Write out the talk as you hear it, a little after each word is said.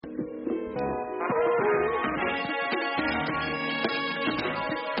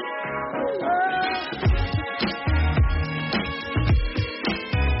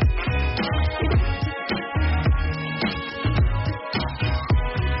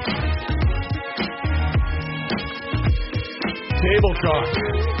Table Talk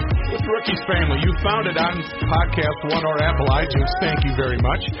with Rookie's Family. You found it on Podcast One or Apple iTunes. Thank you very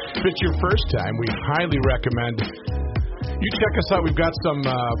much. If it's your first time, we highly recommend you check us out. We've got some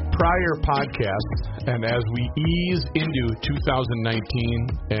prior podcasts, and as we ease into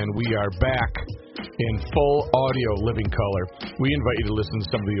 2019 and we are back in full audio living color, we invite you to listen to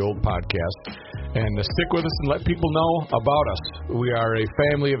some of the old podcasts and stick with us and let people know about us. We are a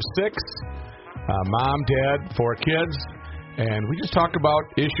family of 6, mom, dad, 4 kids, and we just talk about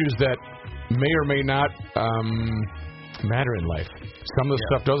issues that may or may not matter in life. Some of the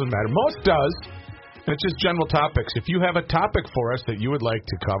stuff doesn't matter. Most does. And it's just general topics. If you have a topic for us that you would like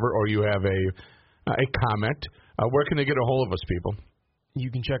to cover, or you have a comment, where can they get a hold of us, people? You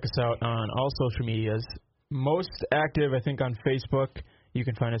can check us out on all social medias. Most active, I think, on Facebook. You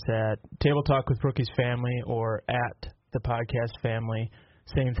can find us at Table Talk with Rookie's Family or at The Podcast Family.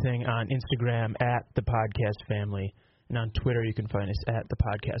 Same thing on Instagram, at The Podcast Family. And on Twitter, you can find us at The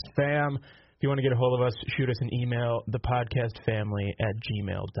Podcast Fam. If you want to get a hold of us, shoot us an email,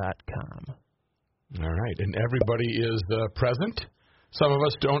 thepodcastfamily@gmail.com. All right, and everybody is present. Some of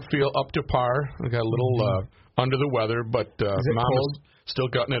us don't feel up to par. We got a little under the weather, but Mama's still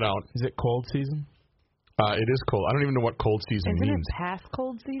gutting it out. Is it cold season? It is cold. I don't even know what cold season means. Isn't it past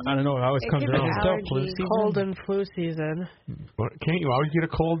cold season? I don't know. It always comes around. Flu season. Cold and flu season. Can't you always get a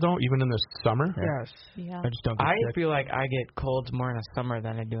cold, though, even in the summer? Yes. Yeah. I just don't. I feel like I get colds more in the summer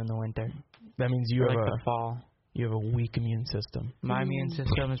than I do in the winter. That means you have the fall. You have a weak immune system. My immune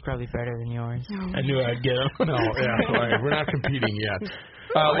system is probably better than yours. I knew I'd get them. No, yeah, we're not competing yet.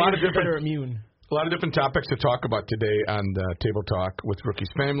 A lot of different topics to talk about today on Table Talk with Rookie's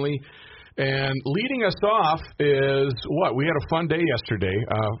Family. And leading us off is what? We had a fun day yesterday.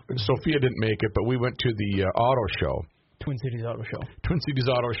 Sophia didn't make it, but we went to the auto show. Twin Cities Auto Show. Twin Cities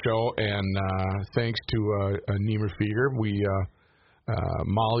Auto Show, and thanks to Niemer Fieger,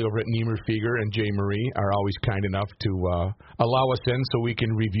 Molly over at Niemer Fieger and Jay Marie are always kind enough to allow us in so we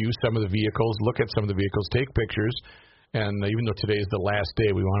can review some of the vehicles, look at some of the vehicles, take pictures. And even though today is the last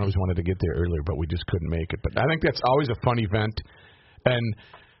day, we always wanted to get there earlier, but we just couldn't make it. But I think that's always a fun event. And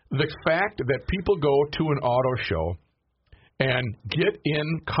the fact that people go to an auto show and get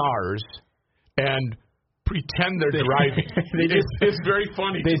in cars and pretend they're driving. It's very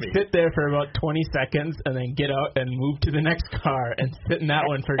funny to me. They sit there for about 20 seconds and then get out and move to the next car and sit in that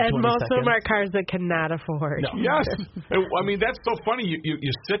one for 20 seconds. And most of them are cars that cannot afford. No. Yes. I mean, that's so funny.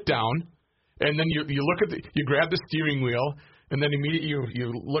 You sit down and then you look at you grab the steering wheel, and then immediately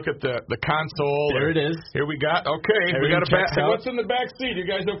you look at the console. There it is. Here we got, we got a back. What's in the back seat? You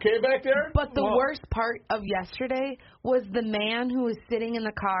guys okay back there? But the worst part of yesterday was the man who was sitting in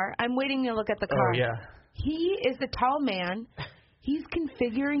the car. I'm waiting to look at the car. Oh, yeah. He is a tall man. He's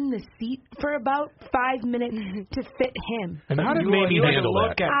configuring the seat for about 5 minutes to fit him. And how did Mamie handle that?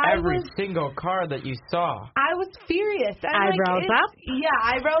 Look at every single car that you saw. I was furious. Eyebrows up? Yeah,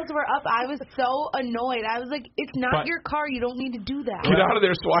 eyebrows were up. I was so annoyed. I was like, it's not your car. You don't need to do that. Get out of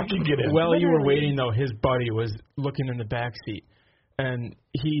there so I can get in. While you were waiting, though, his buddy was looking in the back seat, and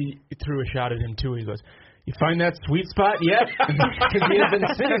he threw a shot at him, too. He goes, "You find that sweet spot yet?" Because he had been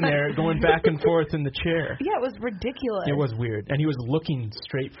sitting there going back and forth in the chair. Yeah, it was ridiculous. It was weird. And he was looking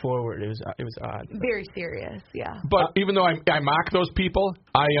straight forward. It was odd. Very serious, yeah. But even though I mock those people,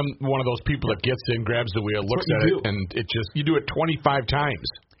 I am one of those people that gets in, grabs the wheel, looks at it, and you do it 25 times.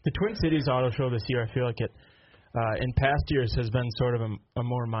 The Twin Cities Auto Show this year, I feel like it, in past years, has been sort of a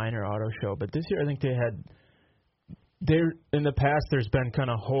more minor auto show. But this year, I think they had... in the past, there's been kind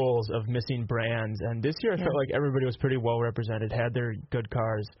of holes of missing brands, and this year I felt like everybody was pretty well represented, had their good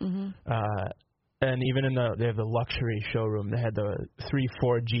cars, and even they have the luxury showroom. They had the 3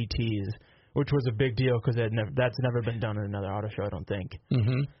 Ford GTs, which was a big deal because that's never been done in another auto show, I don't think.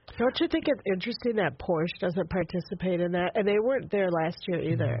 Mm-hmm. Don't you think it's interesting that Porsche doesn't participate in that? And they weren't there last year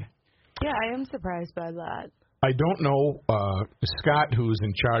either. Yeah, I am surprised by that. I don't know, Scott, who's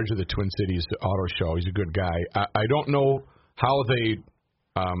in charge of the Twin Cities Auto Show, he's a good guy. I don't know how they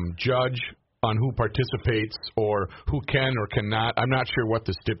judge on who participates or who can or cannot. I'm not sure what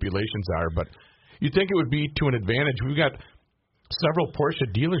the stipulations are, but you'd think it would be to an advantage. We've got several Porsche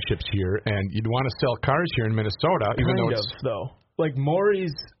dealerships here, and you'd want to sell cars here in Minnesota, even though it's... though. Like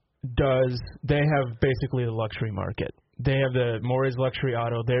Maury's does, they have basically the luxury market. They have the Maury's Luxury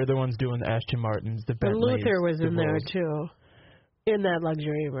Auto. They're the ones doing the Aston Martins, the Bentleys. Luther was in there, too, in that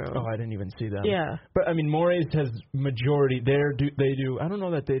luxury room. Oh, I didn't even see them. Yeah. But, I mean, Maury's has majority. They do. I don't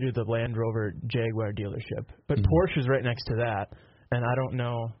know that they do the Land Rover Jaguar dealership. But Porsche is right next to that. And I don't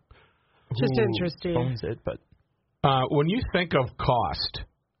know who owns it. But when you think of cost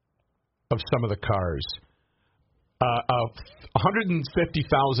of some of the cars, a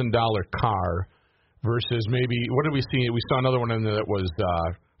 $150,000 car versus maybe, what did we see? We saw another one in there that was,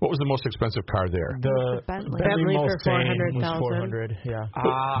 what was the most expensive car there? The Bentley for Mulsanne was 400,000. 400. Yeah.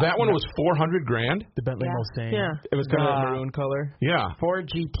 That one was $400,000? The Bentley Mulsanne. Yeah. It was kind of a maroon color. Yeah. Ford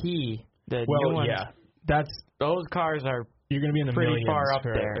GT, the new ones, those cars are you're going to be in the pretty millions far up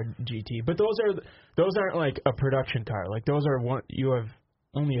for there. a GT. But those aren't like a production car. Like those are one you have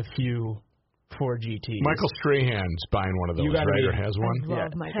only a few Ford GTs. Michael Strahan's buying one of those, right? Or has one? I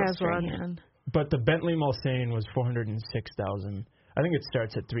love Michael Has one. Strahan. But the Bentley Mulsanne was $406,000. I think it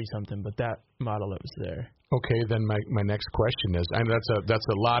starts at 3 something, but that model that was there. Okay, then my next question is, I know that's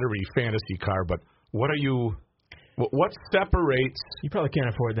a lottery fantasy car, but what separates? You probably can't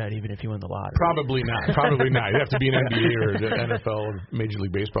afford that even if you win the lottery. Probably not. Probably not. You have to be an NBA or an NFL or Major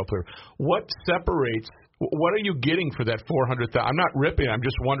League Baseball player. What separates? What are you getting for that $400,000? I'm not ripping. I'm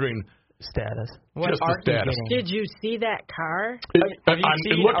just wondering. Status. Just the status. Did you see that car? Have you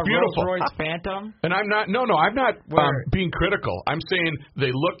seen it looks a beautiful. Rolls-Royce Phantom? And I'm not. No, I'm not being critical. I'm saying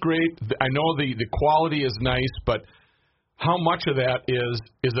they look great. I know the quality is nice, but how much of that is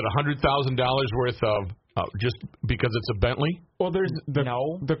it $100,000 worth of just because it's a Bentley? Well, there's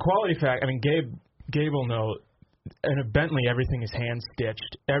the quality fact. I mean, Gabe will know. In a Bentley, everything is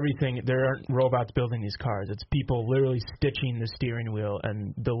hand-stitched. Everything, there aren't robots building these cars. It's people literally stitching the steering wheel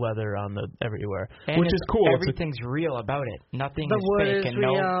and the leather on the everywhere, and which is cool. Everything's real about it. Nothing The is wood fake, is and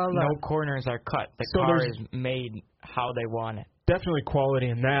real, no corners are cut. The So car there's- is made how they want it. Definitely quality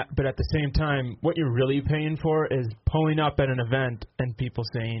in that, but at the same time, what you're really paying for is pulling up at an event and people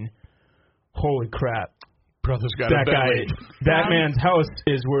saying, "Holy crap, Brother's got that a Bentley." that man's house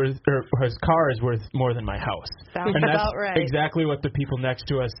is worth, or his car is worth more than my house." Sounds And that's about right. exactly what the people next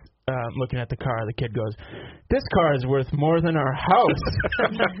to us, looking at the car, the kid goes, "This car is worth more than our house."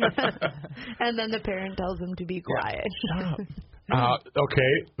 And then the parent tells them to be quiet.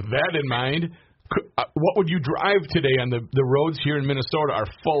 Okay, that in mind, what would you drive today on the roads here in Minnesota are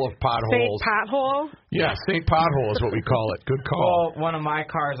full of potholes. Fake pothole? Yeah, St. Pothole is what we call it. Good call. Well, one of my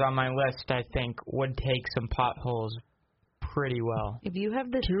cars on my list, I think, would take some potholes pretty well. If you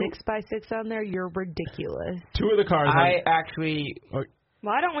have the 6x6 on there, you're ridiculous. 2 of the cars. I actually,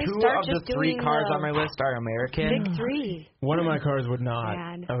 Why don't we 2 start of the just 3 doing cars the on my list are American. big 3? One of my cars would not.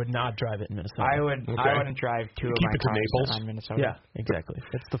 Man. I would not drive it in Minnesota. I wouldn't drive 2 of Keep my it to cars Naples? on Minnesota. Yeah, exactly.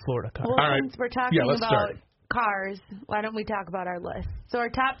 It's the Florida car. Well, All right. since we're talking Yeah, let's about start. cars, why don't we talk about our list? So our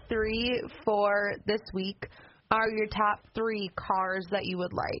top 3 for this week are your top 3 cars that you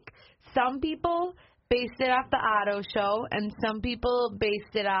would like. Some people based it off the auto show, and some people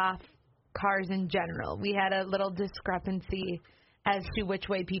based it off cars in general. We had a little discrepancy as to which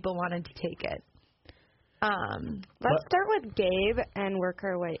way people wanted to take it. Let's start with Gabe and work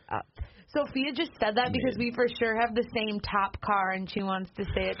our way up. Sophia just said that because we for sure have the same top car, and she wants to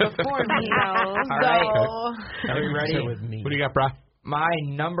say it before me. So, Are we ready? With me. What do you got, brah? My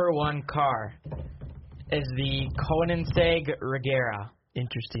number 1 car is the Koenigsegg Regera.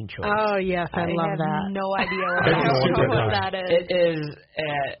 Interesting choice. Oh, yes, I love have that. no idea what, I don't know what that is. It is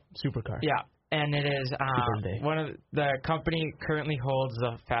Supercar. yeah, and it is Hyundai. one of the company currently holds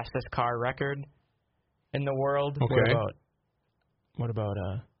the fastest car record in the world. Okay. What about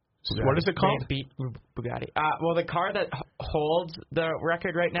What is it called? They beat Bugatti. Well, the car that holds the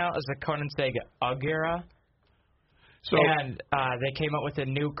record right now is the Koenigsegg Agera. So, And they came up with a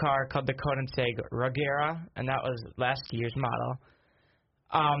new car called the Koenigsegg Regera, and that was last year's model.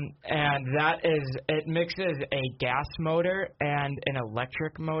 And it mixes a gas motor and an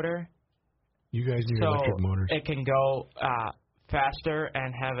electric motor. you guys need So electric motors. it can go faster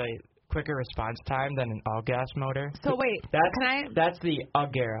and have a quicker response time than an all-gas motor. So wait, That's the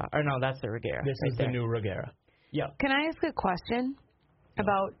Agera. Or no, that's the Regera. this right is there. the new Regera. can I ask a question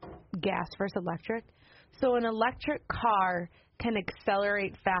about gas versus electric? So an electric car can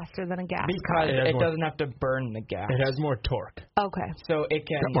accelerate faster than a gas car. Because It has it more- doesn't have to burn the gas. It has more torque. Okay. So it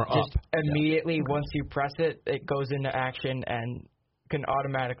can Got more just up. immediately, once you press it, it goes into action and can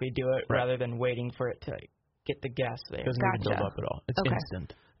automatically do it rather than waiting for it to get the gas there. Doesn't even build Gotcha. up at all. It's Okay.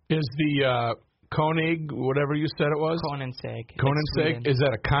 instant. Is the Koenig, whatever you said it was? Koenigsegg. Koenigsegg, is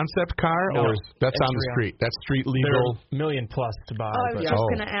that a concept car No, or that's it's on the real. street? That's street They're legal. $1 million plus to buy. Oh, I was but just Oh.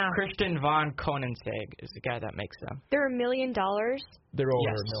 gonna ask. Christian von Koenigsegg is the guy that makes them. They're $1 million. they're over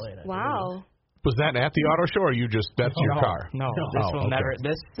Yes. $1 million. I believe. Wow. Was that at the auto show or you just, that's your car? No, No. this Oh, will okay. never.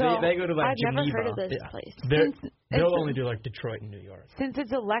 So, They go to like I've Geneva. never heard of this Yeah. place. They'll only do like Detroit and New York. Since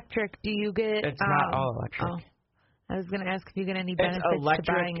it's electric, do you get? It's not all electric. Oh, I was gonna ask if you get any It's benefits to electric.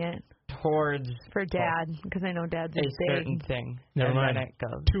 buying it. towards For Dad, because I know Dad's a big. certain thing. Never and mind. then it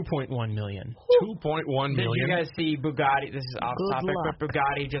goes. 2.1 million. 2.1 Did you million. guys see Bugatti? This is off Good topic, luck. but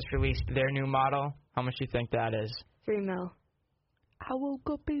Bugatti just released their new model. How much do you think that is? $3 million. I woke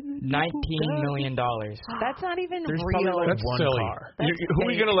up in the $19 million. That's not even There's real. probably like That's one silly. car. Who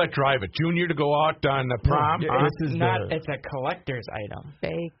are you going to let drive it? Junior to go out on the prom? Yeah, Huh? this is Not. the- It's a collector's item.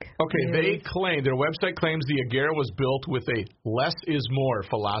 Fake. Okay, they claim, their website claims the Agera was built with a less is more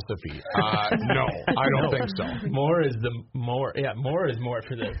philosophy. No, I don't think so. More is more is more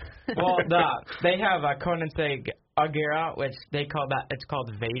for this. Well, they have a Koenigsegg Agera, which they call that. It's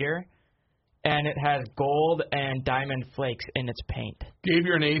called Vader, and it has gold and diamond flakes in its paint. Gabe,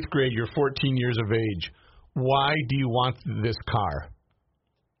 you're in 8th grade. You're 14 years of age. Why do you want this car?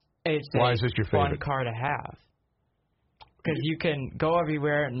 It's Why a is this your fun favorite? car to have. Because you can go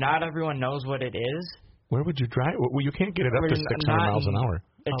everywhere. Not everyone knows what it is. Where would you drive? Well, you can't get it up to 600 Not miles an in- hour.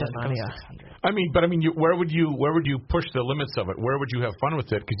 It doesn't go Alemania. 600. I mean, where would you push the limits of it? Where would you have fun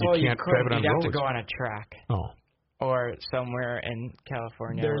with it? Because Well, you can't could. drive it on You'd have roads. to go on a track. Oh, Or somewhere in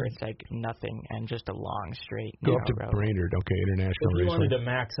California There's- where it's like nothing and just a long straight go narrow up to road. Brainerd. Okay, International If you wanted Raceway. to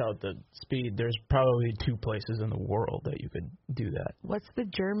max out the speed, there's probably 2 places in the world that you could do that. What's the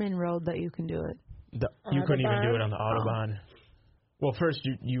German road that you can do it? You couldn't even do it on the Autobahn? Autobahn. Well, first,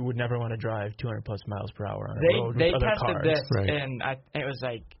 you would never want to drive 200 plus miles per hour on a road They with other tested cars. this Right. in it was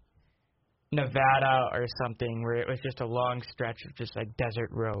like Nevada or something where it was just a long stretch of just like desert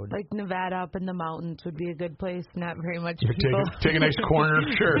road. Like Nevada up in the mountains would be a good place. Not very much You people. take a nice corner,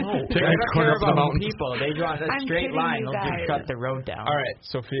 sure. Take a They nice don't corner care up the about mountain. people. They want a I'm straight kidding line. you They'll just guys. shut the road down. All right,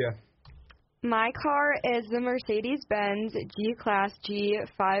 Sophia. My car is the Mercedes-Benz G-Class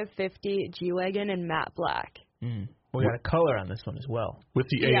G550 G-Wagon in matte black. We got a color on this one as well. With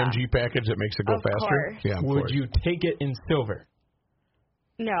the Yeah. AMG package that makes it go Of faster. course. Yeah, of Would course. you take it in silver?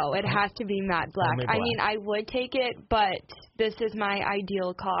 No, it has to be matte black. Only I black. mean, I would take it, but this is my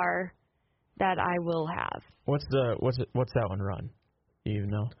ideal car that I will have. What's that one run? Do you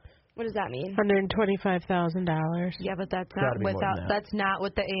know? What does that mean? $125,000. Yeah, but that's Gotta not be more without. than that. That's not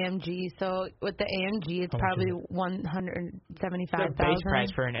with the AMG. So with the AMG, it's How much probably is $175,000. The base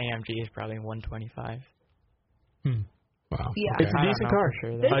price for an AMG is probably $125. Wow. Yeah. It's a I don't decent know car. for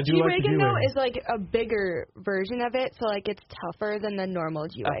sure, though. This I do like the G-Wagon, though, G-Wagon. is like a bigger version of it, so like it's tougher than the normal A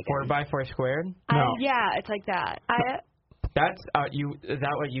G-Wagon. 4x4 squared. No. Yeah, it's like that. That's you. Is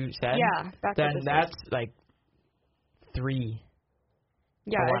that what you said? Yeah, that's Then what this that's is. like 3.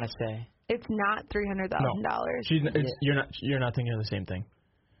 Yeah, I want it's- to say. It's not $300,000. You're not thinking of the same thing.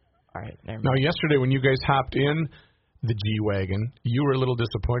 All right. Never Now, mind. yesterday when you guys hopped in the G-Wagon, you were a little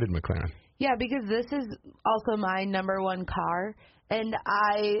disappointed, McLaren. Yeah, because this is also my number one car, and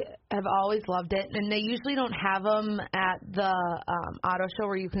I have always loved it. And they usually don't have them at the auto show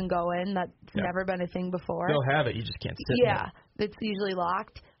where you can go in. That's never been a thing before. They'll have it. You just can't sit in Yeah, it. it's usually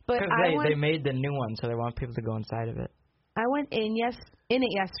locked. But Because they made the new one, so they want people to go inside of it. I went in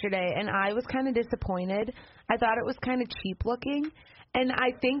it yesterday, and I was kind of disappointed. I thought it was kind of cheap looking, and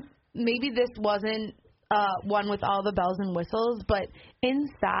I think maybe this wasn't one with all the bells and whistles, but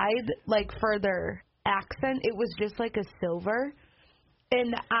inside, like for their accent, it was just like a silver,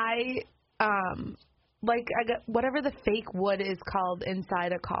 and I got whatever the fake wood is called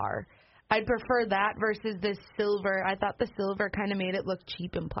inside a car. I'd prefer that versus this silver. I thought the silver kind of made it look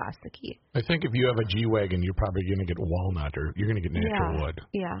cheap and plasticky. I think if you have a G-Wagon, you're probably going to get walnut or you're going to get natural wood.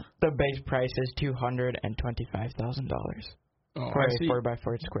 Yeah. The base price is $225,000 Oh, for I a see.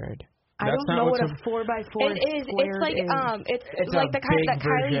 4x4 squared. I That's don't not know what's what a 4x4 It is. It's squared like is. it's a like the kind big that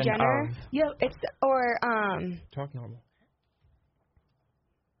Kylie version Jenner. of- Yep. It's or Talk normal.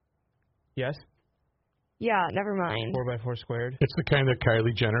 Yes? Yeah. Never mind. 4x4 squared. It's the kind that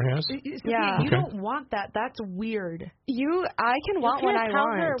Kylie Jenner has. Yeah. You Okay. don't want that. That's weird. I can want what I Can't tell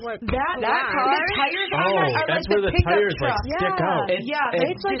her want. what That car? the tires on that are that's like where the the pickup tires like truck. stick out.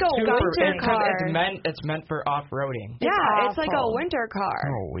 It's like a winter car. It's meant for off-roading. Yeah, it's like a awful. winter car.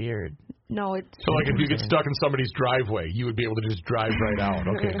 Oh, weird. No, it's So, like, if you get stuck in somebody's driveway, you would be able to just drive right out.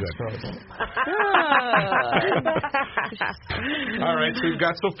 Okay, good. All right, so we've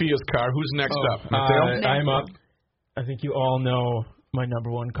got Sophia's car. Who's next up? Mateo? I'm up. I think you all know my number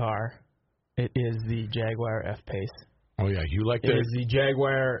one car. It is the Jaguar F-Pace. Oh, yeah, you like It the... is the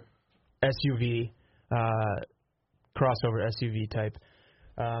Jaguar SUV, crossover SUV type.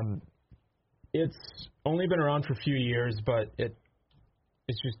 It's only been around for a few years, but it's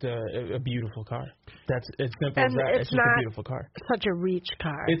just a beautiful car. It's simple as And that. it's It's just not- a beautiful car. Such a reach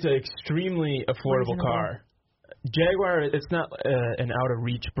car. It's an extremely affordable Reasonable. car. Jaguar, it's not an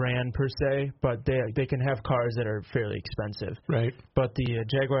out-of-reach brand per se, but they can have cars that are fairly expensive. Right. But the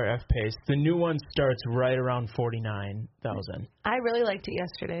Jaguar F-Pace, the new one starts right around $49,000. I really liked it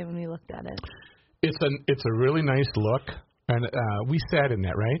yesterday when we looked at it. It's a really nice look, and we sat in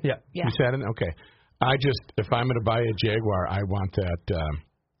that, right? Yeah. Yeah. We sat in. Okay. If I'm going to buy a Jaguar, I want that.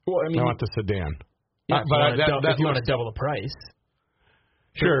 I want the sedan. Yeah, but if you want to double the price.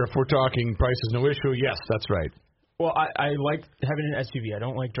 Sure, if we're talking price is no issue, yes, that's right. Well, I like having an SUV. I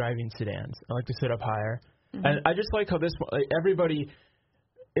don't like driving sedans. I like to sit up higher. Mm-hmm. And I just like how this one, everybody,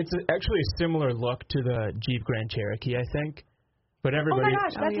 it's actually a similar look to the Jeep Grand Cherokee, I think. But everybody. Oh my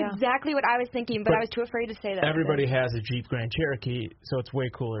gosh, that's exactly what I was thinking, but I was too afraid to say that. Everybody has a Jeep Grand Cherokee, so it's way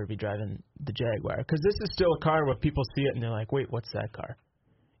cooler to be driving the Jaguar. Because this is still a car where people see it and they're like, wait, what's that car?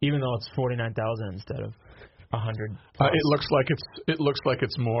 Even though it's $49,000 instead of $100,000. It looks like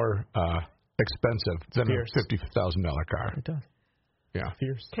it's more expensive than Fierce. a $50,000 car. It does. Yeah.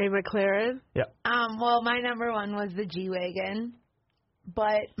 Fierce. Okay, McLaren. Yeah. Well, my number one was the G-Wagon,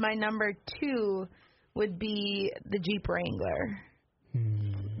 but my number two would be the Jeep Wrangler.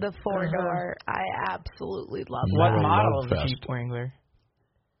 The four-door. I absolutely love that. What model of Jeep Wrangler?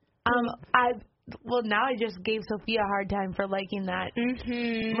 Now I just gave Sophia a hard time for liking that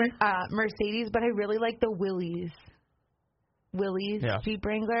Mercedes, but I really like the Willys Jeep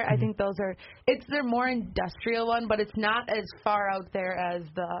Wrangler. I think those are their more industrial one, but it's not as far out there as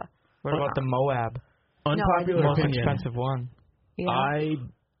the. What about the Moab? Unpopular Most opinion. expensive one. Yeah.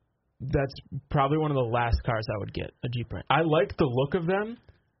 That's probably one of the last cars I would get, a Jeep Wrangler. I like the look of them,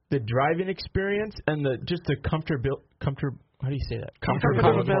 the driving experience, and just the how do you say that?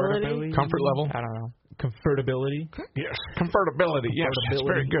 Comfortability. Comfort level? I don't know. Comfortability. Yes. Comfortability. Yes. That's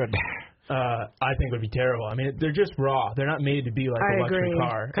very good. I think would be terrible. I mean, they're just raw. They're not made to be like a luxury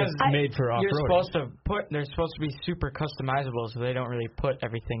car. It's made for off-roading. They're supposed to be super customizable, so they don't really put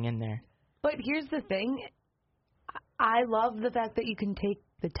everything in there. But here's the thing. I love the fact that you can take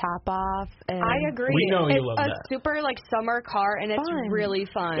the top off. And I agree. We know you love that. that. It's a super summer car, and it's really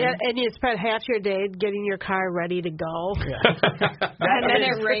fun. Yeah, and you spend half your day getting your car ready to go. Yeah. And then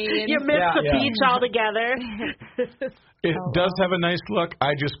it rains. You miss the beach altogether. It does have a nice look.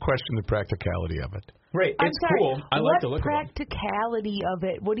 I just question the practicality of it. Right. It's cool. I like the look of it. What practicality of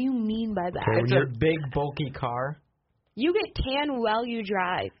it? What do you mean by that? It's a big, bulky car. You get tan while you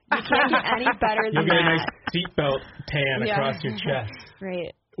drive. You can't get any better than that. You get a that. nice seatbelt tan across your chest.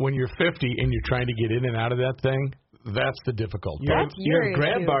 Right. When you're 50 and you're trying to get in and out of that thing, that's the difficult part. You have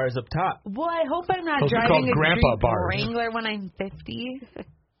grab bars up top. Well, I hope I'm not Those are driving a called grandpa Jeep bars. Wrangler when I'm 50.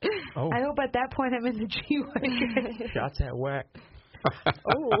 Oh. I hope at that point I'm in the G-Wagon. Shots at whack.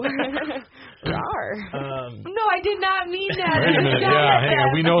 Oh. Rar. No, I did not mean that. Wait a minute. Yeah, hang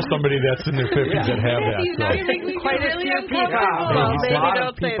on. We know somebody that's in their 50s that have that. He's not going to make me Quite a really few people. uncomfortable. Maybe a lot don't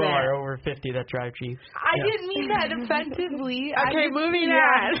of say people that. are over 50 that drive Jeeps. I didn't mean that offensively. Okay, moving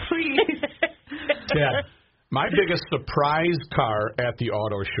on. Please. Yeah. My biggest surprise car at the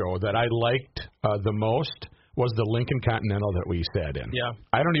auto show that I liked the most was the Lincoln Continental that we sat in. Yeah.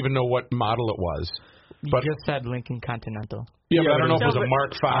 I don't even know what model it was. You just said Lincoln Continental. Yeah, but I don't know if it was a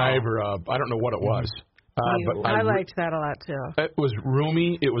Mark V or I don't know what it was. But I liked that a lot, too. It was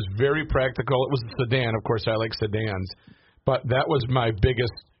roomy. It was very practical. It was a sedan. Of course, I like sedans. But that was my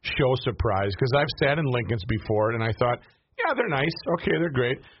biggest show surprise because I've sat in Lincolns before, and I thought, yeah, they're nice. Okay, they're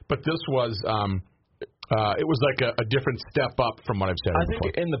great. But this was it was like a different step up from what I've sat in before.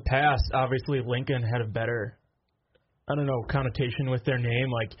 I think in the past, obviously, Lincoln had a better, connotation with their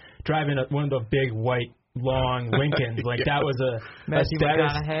name. Like driving one of the big white long Lincolns, like that was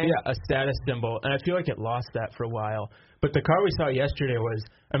a status symbol, and I feel like it lost that for a while. But the car we saw yesterday was,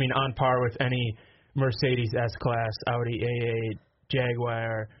 on par with any Mercedes S-Class, Audi A8,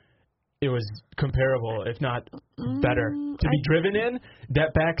 Jaguar. It was comparable, if not better. To be driven in,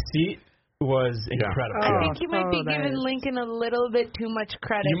 that back seat was incredible. I think you might be giving Lincoln a little bit too much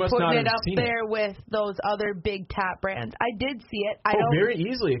credit, putting it up there with those other big top brands. I did see it. Very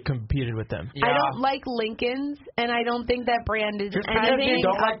easily it competed with them. Yeah. I don't like Lincolns, and I don't think that brand is anything you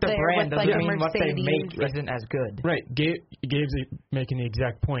don't like the brand doesn't mean what they make Mercedes. isn't as good. Right. Gabe's making the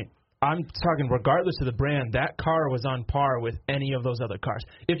exact point. I'm talking regardless of the brand, that car was on par with any of those other cars.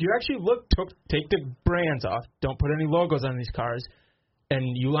 If you actually take the brands off, don't put any logos on these cars, and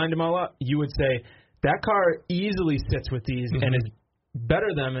you lined them all up, you would say that car easily sits with these and is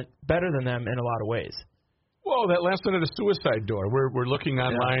better than them in a lot of ways. Whoa, that last one at a suicide door. We're looking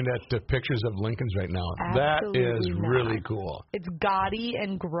online at the pictures of Lincolns right now. Absolutely that is really cool. It's gaudy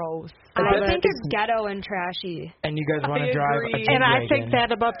and gross. I think it's ghetto and trashy. And you guys want to drive a G-Wagon. And I think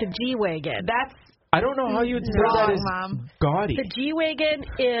that about the G-Wagon. That's I don't know how you would say Wrong, that is Mom. gaudy. The G-Wagon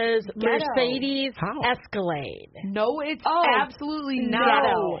is Mercedes How? Escalade. No, it's absolutely no.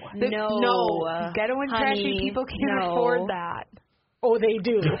 not. No. Ghetto and trashy Honey, people can't no. afford that. Oh, they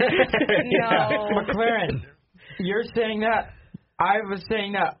do. No. McLaren, you're saying that. I was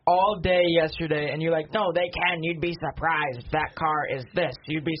saying that all day yesterday, and you're like, no, they can. You'd be surprised. That car is this.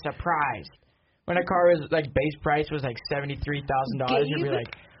 You'd be surprised. When a car was like base price was like $73,000, you'd be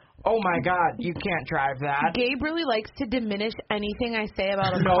like, oh my God, you can't drive that. Gabe really likes to diminish anything I say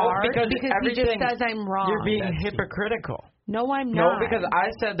about a No, car because he just everything- says I'm wrong. You're being hypocritical. No, I'm No, not. because I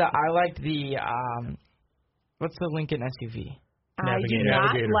said that I liked the what's the Lincoln SUV? I do Navigator. not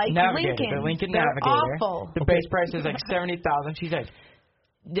Navigator. like Navigator, Lincoln. the Lincoln They're Navigator. awful. The base price is like $70,000. She's like,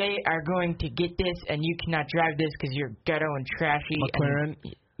 they are going to get this, and you cannot drive this because you're ghetto and trashy. McLaren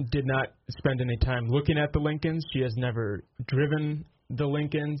did not spend any time looking at the Lincolns. She has never driven the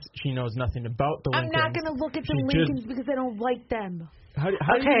Lincolns. She knows nothing about the I'm Lincolns. not going to look at the She Lincolns because I don't like them. How do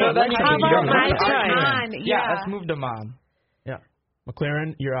Okay, you know that? how about my Lincoln? choice? Yeah, let's move to Mom. Yeah.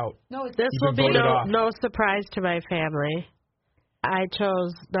 McLaren, you're out. No, it's This You've will been be voted off. no surprise to my family. I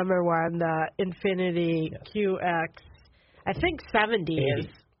chose number 1, the Infiniti QX. I think 70 is.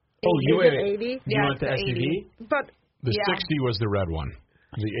 Oh, you is wait. it 80? You Yeah, want the it's the SUV? But The Yeah. 60 was the red one.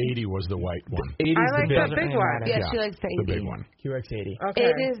 The 80 was the white one. 80 I is like the the big, big one. Yeah, she likes the the 80. big one. QX80. okay.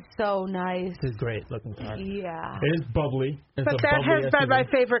 It is so nice. This is great looking car. Yeah. It is bubbly. It's But a that bubbly has been my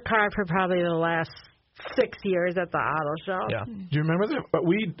SUV. favorite car for probably the last 6 years at the auto show. Yeah. Do you remember that? But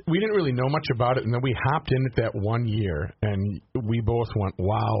we didn't really know much about it, and then we hopped in at that one year, and we both went,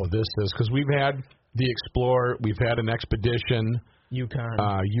 "Wow, this is," because we've had the Explorer, we've had an Expedition,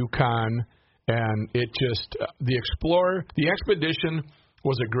 Yukon, and it just the Explorer, the Expedition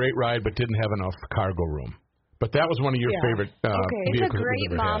was a great ride, but didn't have enough cargo room. But that was one of your favorite It's a vehicles that great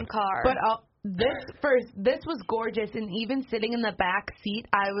we've ever mom had. car. But this was gorgeous, and even sitting in the back seat,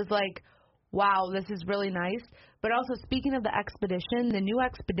 I was like, wow, this is really nice. But also, speaking of the Expedition, the new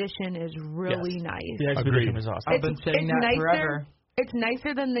Expedition is really nice. The Expedition Agreed. was awesome. I've been saying that nicer, forever. It's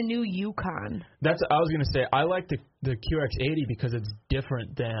nicer than the new Yukon. That's I was gonna say. I like the QX80 because it's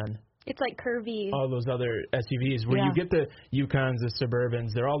different than it's like curvy. all those other SUVs. Where you get the Yukons, the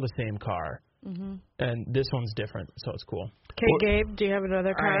Suburbans, they're all the same car, and this one's different, so it's cool. Okay, Gabe, do you have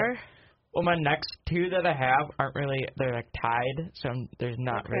another car? right. Well, my next two that I have aren't really, they're like tied, so there's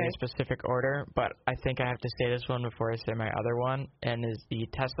not really a specific order, but I think I have to say this one before I say my other one, and is the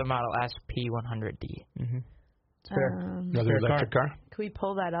Tesla Model S P100D. It's fair. Another Fair electric car. Can we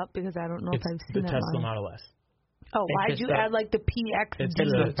pull that up? Because I don't know It's if I've the seen that Tesla one. Model S. Oh, why'd just you the- add like the PXD? It's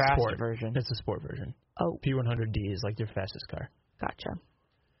the fast sport version. It's the sport version. Oh, P100D is like your fastest car. gotcha.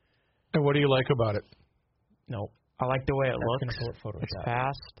 And what do you like about it? No, I like the way it that's looks. gonna pull it It's Photoshop.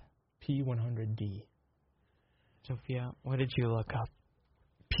 fast. P100D. Sophia, what did you look up?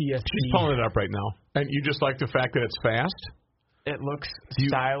 PSD. She's pulling it up right now. And you just like the fact that it's fast? It looks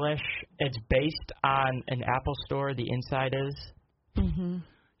stylish. It's based on an Apple store. The inside is.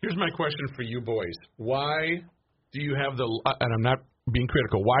 Here's my question for you boys. Why do you have the, and I'm not being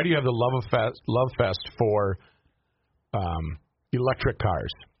critical, why do you have the love fest for electric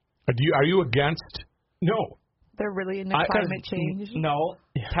cars? Are you against? No. They're really into I- climate change. No,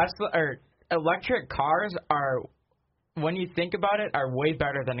 Tesla or electric cars are, when you think about it, are way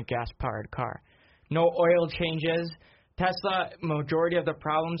better than a gas-powered car. No oil changes. Tesla, majority of the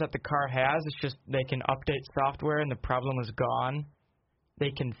problems that the car has, it's just they can update software and the problem is gone.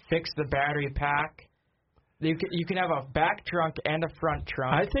 They can fix the battery pack. You can have a back trunk and a front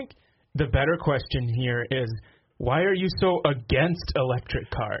trunk. I think the better question here is, why are you so against electric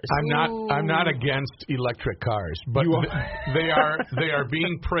cars? I'm not against electric cars, but You are. they are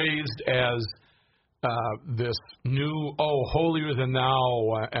being praised as this new holier than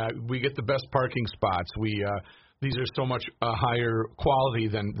thou. We get the best parking spots. These are so much higher quality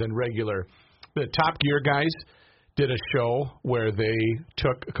than regular. The Top Gear guys did a show where they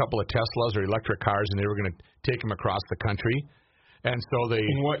took a couple of Teslas or electric cars and they were going to take them across the country. And so they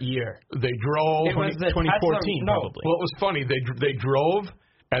In what year? they drove. It was the 2014 Tesla, no, probably. Well, it was funny. They drove,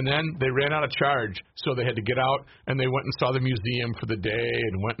 and then they ran out of charge, so they had to get out, and they went and saw the museum for the day,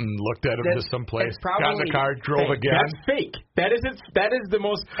 and went and looked at it to someplace. it's Got in the probably car, drove fake. again. That's fake. That is the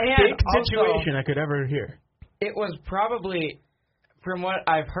most And fake also- situation I could ever hear. It was probably, from what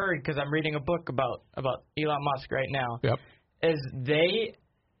I've heard, because I'm reading a book about Elon Musk right now, Yep. is they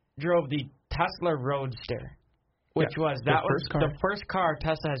drove the Tesla Roadster, which was the first car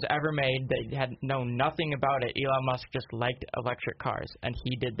Tesla has ever made. They had known nothing about it. Elon Musk just liked electric cars, and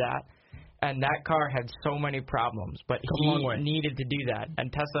he did that. and that car had so many problems, but Come a long way. he needed to do that.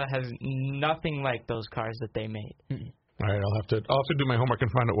 And Tesla has nothing like those cars that they made. All right, I'll have to do my homework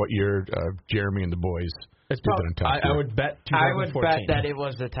and find out what year Jeremy and the boys did that on top. I would bet 2014. I would bet that it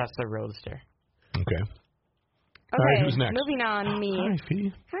was the Tesla Roadster. Okay. Okay, who's next? moving on. Me. Hi,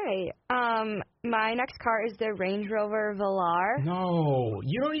 Fee. Hi. My next car is the Range Rover Velar. No,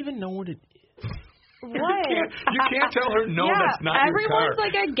 you don't even know what it is. What? You can't tell her no. Yeah, That's not your car. everyone's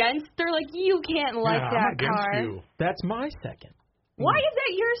like against. They're like, you can't like Yeah, I'm that against car. you. That's my second. Why is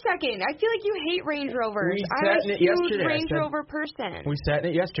that your second? I feel like you hate Range Rovers. We I'm sat a in it huge yesterday. I Range said- Rover person. We sat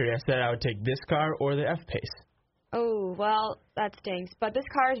in it yesterday. I said I would take this car or the F-Pace. Oh, well, that stinks. But this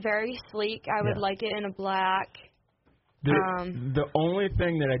car is very sleek. I would Yeah. like it in a black. The only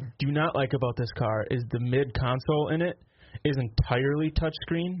thing that I do not like about this car is the mid console in it is entirely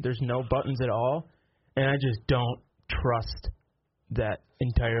touchscreen. There's no buttons at all, and I just don't trust that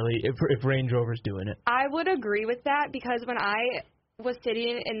entirely if Range Rover's doing it. I would agree with that because when I was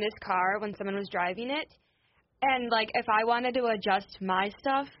sitting in this car when someone was driving it, and like if I wanted to adjust my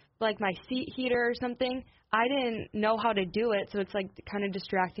stuff, like my seat heater or something, I didn't know how to do it, so it's like kind of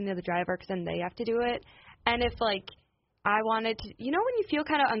distracting to the driver because then they have to do it. And if like I wanted to, you know, when you feel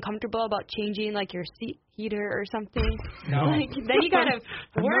kind of uncomfortable about changing like your seat heater or something, like then you kind of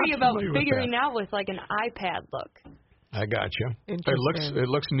I'm worry not about familiar with figuring out with like an iPad look. I got you. It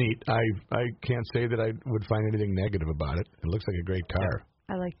looks neat. I can't say that I would find anything negative about it. It looks like a great car.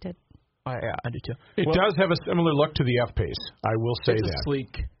 I liked it. Yeah, I do too. It does have a similar look to the F-Pace. I will say it's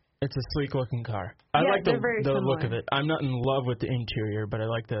that. It's a sleek looking car. I Yeah, like the they're very look similar. of it. I'm not in love with the interior, but I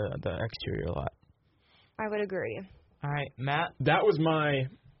like the exterior a lot. I would agree. All right, Matt. That was my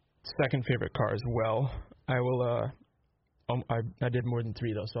second favorite car as well. I will. I did more than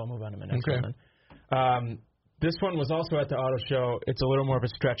three though, so I'll move on to my next Okay. one. Then. This one was also at the auto show. It's a little more of a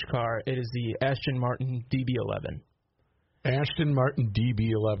stretch car. It is the Aston Martin DB11. Aston Martin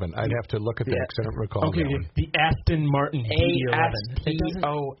DB11. I'd have to look at that because I don't recall Okay, that one. the Aston Martin DB11.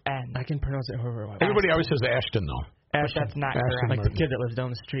 ASTON. I can pronounce it however I want. Everybody always says Ashton, though. Ashton. That's not Aston correct. Like the Martin. kid that lives down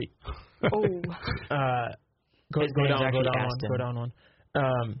the street. Oh. Go His name's down actually one. Aston. Go down one.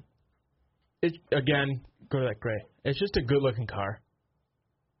 It again. Go to that gray. It's just a good looking car.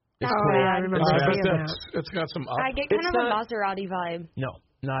 It's cool. yeah, I remember seeing that. It's got some up. I get kind It's of a not- Maserati vibe. No,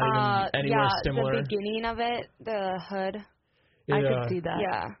 not even anywhere similar. The beginning of it, the hood. It, I could see that.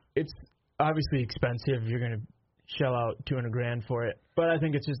 Yeah. It's obviously expensive. You're gonna shell out $200,000 for it, but I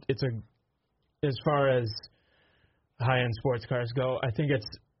think it's as far as high-end sports cars go, I think it's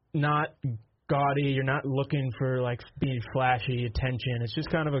not gaudy. You're not looking for like being flashy attention. It's just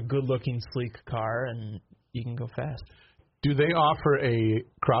kind of a good-looking, sleek car, and you can go fast. Do they offer a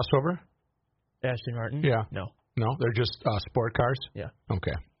crossover? Aston Martin? Yeah. No. No, they're just sport cars? Yeah.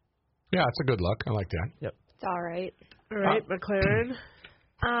 Okay. Yeah, it's a good look. I like that. Yep. It's all right. All right, McLaren.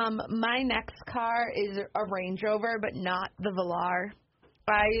 My next car is a Range Rover, but not the Velar.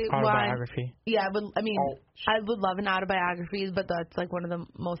 Autobiography. Yeah, I would love an autobiography, but that's like one of the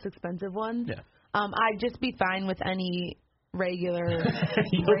most expensive ones. Yeah. I'd just be fine with any regular.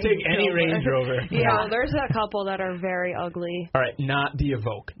 You'll take any Range Rover. Yeah, there's a couple that are very ugly. All right, not the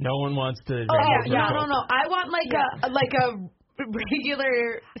Evoque. No one wants the Range Oh Rover yeah, Evoque. no. I want like a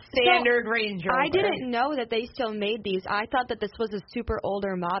regular standard Range Rover. I didn't know that they still made these. I thought that this was a super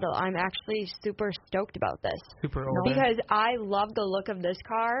older model. I'm actually super stoked about this. Super old. Because I love the look of this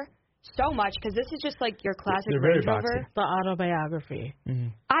car so much because this is just like your classic They're very Range Rover. boxy. The autobiography.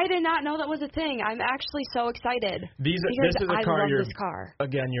 I did not know that was a thing. I'm actually so excited This because is a I car love you're this car.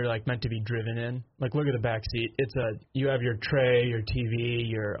 again you're like meant to be driven in. Like look at the back seat. You have your tray, your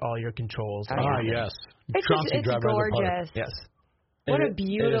TV, all your controls. Yes. It's Chauncey it's drive by the park. gorgeous. Yes. What It a is a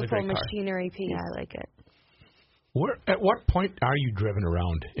beautiful great car. machinery piece. Yeah, I like it. At what point are you driven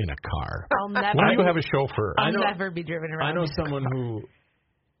around in a car? I'll never. When do you have a chauffeur? I'll I know- never be driven around. I know in a someone car. who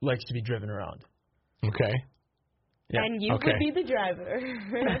likes to be driven around. Okay. Yeah. And you Okay. would be the driver.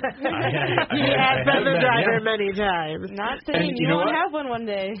 He has been the driver many times. Not saying And you you know won't what? have one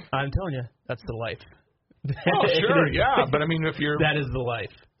day. I'm telling you, that's the life. Oh, sure, yeah. But I mean, if you're, That is the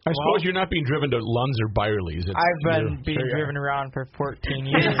life. I suppose you're not being driven to Lunds or Byerly's. I've been you're- being sure you are. driven around for 14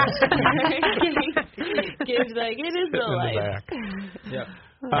 years. Gabe's like, it is the In the life. back. Yep.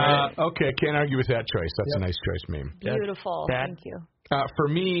 Okay, can't argue with that choice. That's a nice choice, meme. Beautiful. Dad? Thank you. For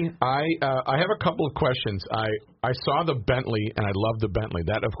me, I have a couple of questions. I saw the Bentley, and I love the Bentley.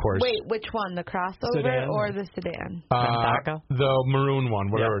 That, of course. Wait, which one? The crossover Sedan. or the sedan? The maroon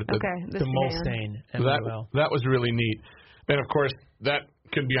one, whatever. Yep. The- Okay, the The sedan. Mulsanne. That was really neat. And, of course, that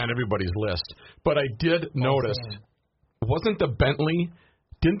can be on everybody's list. But I did notice, wasn't the Bentley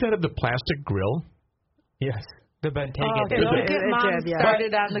Didn't that have the plastic grill? Yes. The Bentayga. Oh, did. don't get mom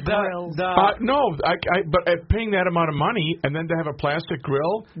started on the grills. No, but paying that amount of money and then to have a plastic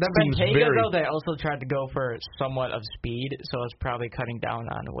grill The seems Bentayga, very... though, they also tried to go for somewhat of speed, so it's probably cutting down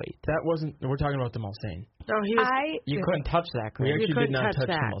on weight. That wasn't. We're talking about the Mulsanne. No, he was. You couldn't touch that, We Greg. actually did not touch touch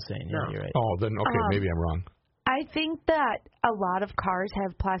the that. Mulsanne. No. Yeah, you're right. Oh, then, okay, maybe I'm wrong. I think that a lot of cars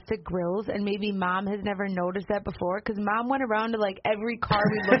have plastic grills, and maybe Mom has never noticed that before, because Mom went around to, like, every car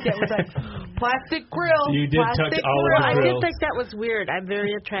we looked at was like, plastic grill, You did plastic touch all of grill. the I did grills. think that was weird. I'm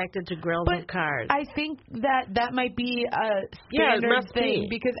very attracted to grills But of cars. I think that might be a Yeah, it standard must thing,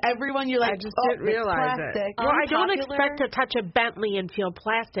 be. because everyone, you're like, I just oh, didn't realize it's it. plastic. Well, I don't Unpopular- expect to touch a Bentley and feel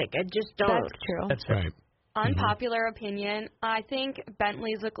plastic. I just don't. That's true. That's right. Right. Unpopular opinion. I think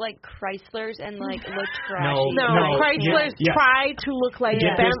Bentleys look like Chryslers and like look trashy. No, Chryslers yeah. try to look like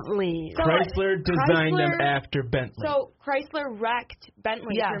Yeah. Bentleys. So, Chrysler designed them Chrysler- after Bentley. So Chrysler wrecked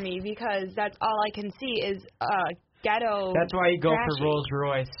Bentley Yes. for me because that's all I can see is ghetto. That's why you go trashy. for Rolls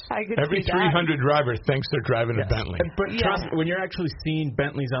Royce. I could Every see that. 300 driver thinks they're driving a Bentley. But Yeah. trust me, when you're actually seeing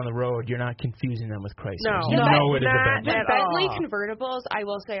Bentleys on the road, you're not confusing them with Chryslers. No. You No, know it is a not Bentley. The at Bentley all. convertibles, I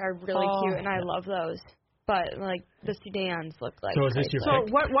will say, are really Oh. cute, and I love those. But like the sedans look like. So is this your Chrysler.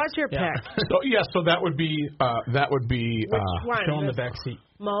 So what was your Yeah. pick? So that would be Which one? Show them the This back seat.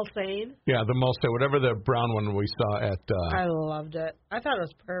 Mulsanne? yeah, the Mulsanne, whatever the brown one we saw at. I loved it. I thought it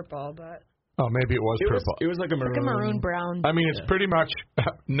was purple, but Oh, maybe it was purple. It was like a maroon. Like a maroon brown. I mean, it's pretty much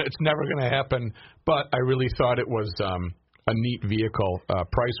it's never going to happen. But I really thought it was a neat vehicle,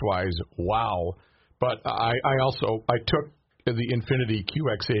 price wise. Wow! But I took the Infiniti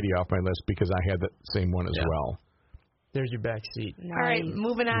QX80 off my list because I had that same one as well. There's your back seat. All right,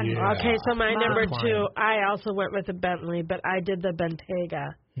 moving on. Yeah. okay. So my Mom. number Fine. 2, I also went with the Bentley, but I did the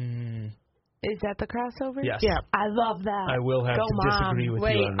Bentayga. Is that the crossover? Yes. Yeah. I love that. I will have Go, to Mom. disagree with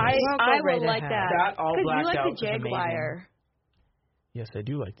Wait, you on I this. Well, go I right will like ahead. that. That all Because you blacked like out the is amazing. Jaguar. Yes, I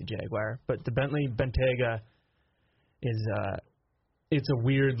do like the Jaguar, but the Bentley Bentayga is it's a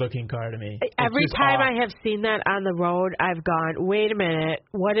weird looking car to me. Every It's just time off. I have seen that on the road, I've gone, wait a minute,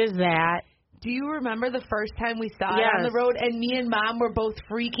 what is that? Do you remember the first time we saw it Yes. on the road, and me and Mom were both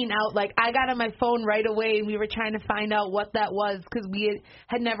freaking out? Like, I got on my phone right away, and we were trying to find out what that was because we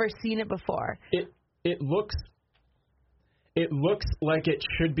had never seen it before. It looks like it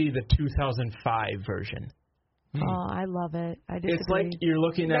should be the 2005 version. Oh, I love it. I disagree. It's like you're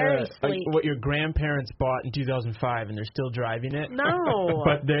looking Very at sleek. what your grandparents bought in 2005 and they're still driving it. No.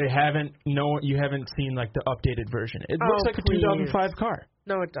 But they haven't you haven't seen like the updated version. It Oh, looks like please. a 2005 car.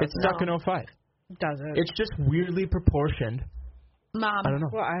 No, it doesn't. It's stuck in 05. It doesn't. It's just weirdly proportioned. Mom, I don't know.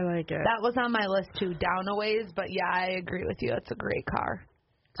 well, I like it. that was on my list too, down a ways, but yeah, I agree with you. It's a great car.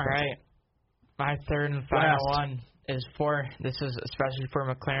 All right. My third and final Last. one is this is especially for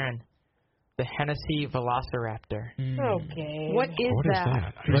McLaren, the Hennessy Velociraptor. Okay. What is What is that?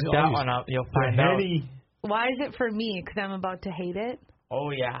 that? Look that one up. You'll find out. Why is it for me? Because I'm about to hate it?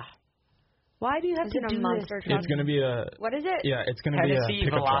 Oh, yeah. Why do you have Is to it a do monster this? truck? It's going to be a What is it? yeah, it's going to be a Hennessy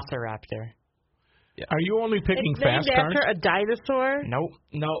pickup truck. Velociraptor. Are you only picking It's named fast cars? after a dinosaur?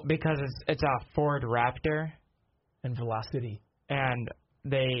 Nope, because it's a Ford Raptor, And Velocity. and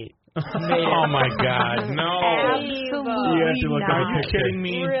they Oh my God! No! Absolutely You have to look not. at Are you picture. kidding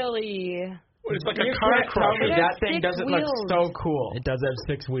me? Really? It's like You a car can't tell me crusher. that thing six doesn't look wheels. so cool. It does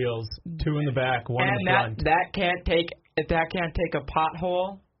have 6 wheels, 2 in the back, 1 in And the front. that can't take a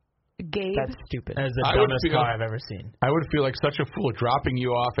pothole. Gabe, That's stupid. That is the I would dumbest feel- car I've ever seen. I would feel like such a fool dropping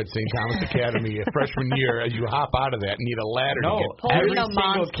you off at St. Thomas Academy a freshman year as you hop out of that and need a ladder No, to get. Holding every a single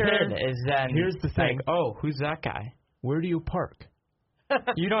monster. kid is then. Here's the thing. Like, oh, who's that guy? Where do you park?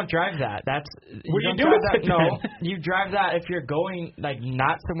 You don't drive that. That's What do you don't do drive with that. it No, then? you drive that if you're going like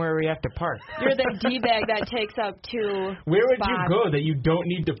not somewhere where you have to park. You're the D-bag that takes up 2 Where would you spots. go that you don't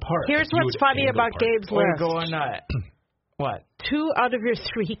need to park? Here's You what's would funny angle about park. Gabe's Or list. going what? 2 out of your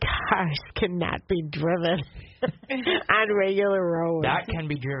 3 cars cannot be driven on regular roads. That can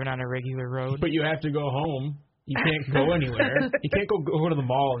be driven on a regular road. But you have to go home. You can't go anywhere. You can't go to the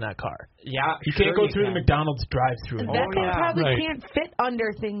mall in that car. Yeah, You sure can't go you through can. the McDonald's drive-through. that Oh, car yeah. probably Right. can't fit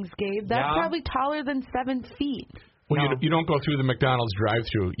under things, Gabe. That's Yeah. probably taller than 7 feet. Well, No. you don't go through the McDonald's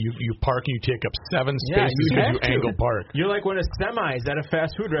drive-through. You park and you take up 7 Yeah, spaces you because have you to. angle park. You're like when a semi is at a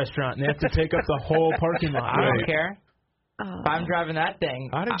fast food restaurant and they have to take up the whole parking lot. I don't Right. care. If I'm driving that thing,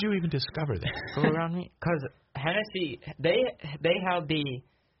 How did you even discover that? go around me because Hennessy they held the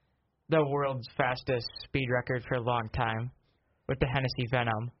world's fastest speed record for a long time with the Hennessy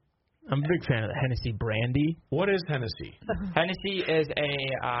Venom. I'm a big fan of the Hennessy Brandy. What is Hennessy? Hennessy is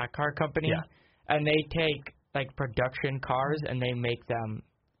a car company, Yeah. and they take like production cars and they make them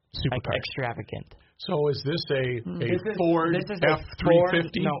supercar. extravagant. So is this a Ford This is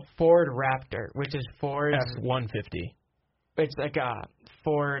F-350? Ford Raptor, which is Ford's. F-150. It's like a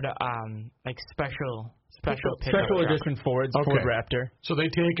Ford, like special pickup truck. edition Fords, Okay. Ford Raptor. So they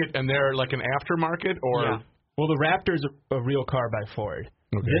take it and they're like an aftermarket, or Yeah. Well, the Raptor's a real car by Ford.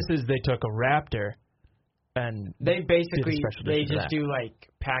 Okay. This is they took a Raptor and They basically special they edition for just that. do like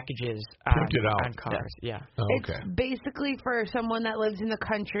packages Printed out. on cars. Yeah. Oh, okay. It's basically for someone that lives in the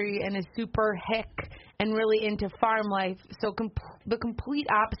country and is super hick and really into farm life. So the complete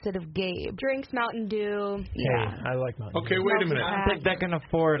opposite of Gabe. Drinks Mountain Dew. Yeah. Hey, I like Mountain Okay, Dew. wait a minute. I don't think that can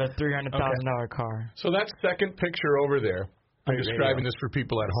afford a $300,000 car. So that second picture over there, I'm Great describing radio. this for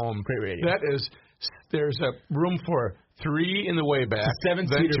people at home. Great radio. That is, there's a room for 3 in the way back. then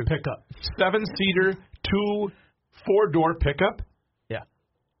 7-seater 2. pickup. 7-seater, 2 4-door pickup. Yeah.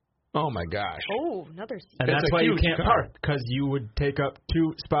 Oh my gosh. Oh, another seat. And It's that's a why you huge can't car. park, because you would take up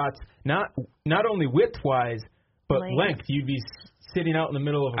 2 spots, not only width-wise, but Length. length. You'd be sitting out in the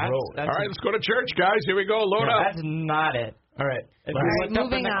middle of a road. All right, let's go to church, guys. Here we go. Load up. That's not it. All right. If All you right, look up in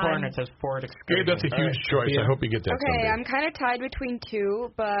moving the on. corner, it says Ford Excursion. Gabe, that's a huge choice. I hope you get that Okay, someday. I'm kind of tied between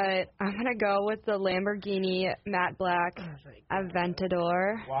 2, but I'm going to go with the Lamborghini Matte Black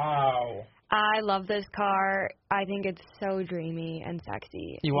Aventador. Wow. I love this car. I think it's so dreamy and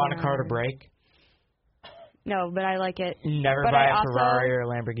sexy. You want a car to And- break? No, but I like it. Never But buy I a also- Ferrari or a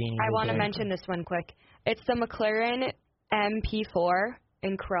Lamborghini. I want to Okay. mention this one quick. It's the McLaren MP4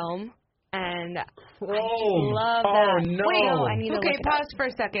 in chrome, and I love Oh, that. no. Wait, no, I need to Okay, look it pause up. for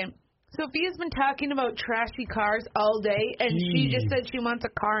a second. Sophia's been talking about trashy cars all day, and she just said she wants a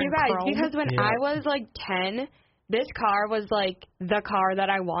car in You guys, chrome. because when Yeah. I was like 10, this car was like the car that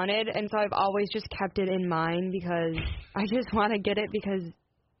I wanted, and so I've always just kept it in mind because I just want to get it because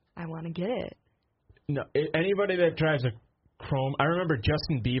I want to get it. No, anybody that drives a chrome. I remember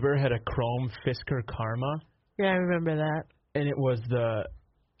Justin Bieber had a chrome Fisker Karma, Yeah, I remember that. and it was the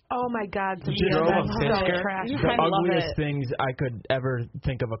Oh my God, He Sophia, drove a that's so Fisker? trashy. the I love ugliest it. things I could ever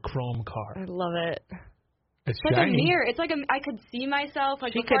think of a chrome car. I love it. It's It's like shiny. a mirror. It's like I could see myself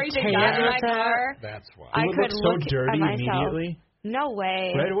like She before I could even tan got in my with that. car. That's why. I It would could look so look dirty at myself. immediately. No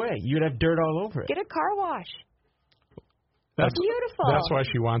way. Right away. You'd have dirt all over it. Get a car wash. That's beautiful. That's why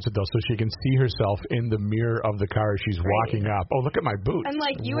she wants it, though, so she can see herself in the mirror of the car as she's walking up. Oh, look at my boots. And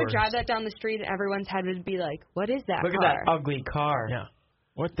like you would worst. drive that down the street, and everyone's head would be like, "What is that Look car?" at that ugly car. Yeah.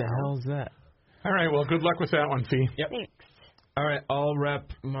 What the hell is that? All right, well, good luck with that one, Fee. Thanks. All right, I'll wrap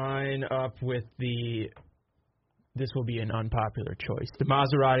mine up with this will be an unpopular choice, the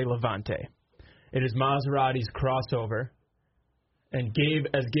Maserati Levante. It is Maserati's crossover. And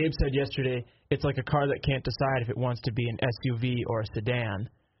as Gabe said yesterday, it's like a car that can't decide if it wants to be an SUV or a sedan.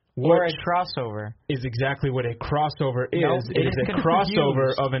 Or a Which crossover. is exactly what a crossover is. No, it it is is a confused.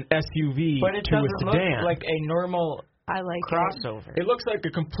 crossover of an SUV But it to a doesn't sedan. look like a normal I like it. crossover. It looks like a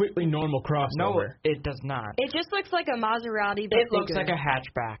completely normal crossover. No, it does not. It just looks like a Maserati. But It looks bigger. like a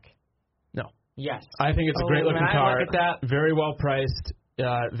hatchback. No. Yes. I think it's a Oh, great looking when I car. look at that- Very well priced,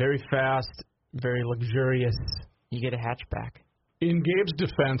 very fast, very luxurious. You get a hatchback. In Gabe's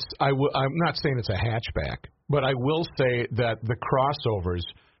defense, I'm not saying it's a hatchback, but I will say that the crossovers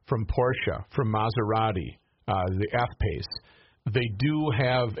from Porsche, from Maserati, the F-Pace, they do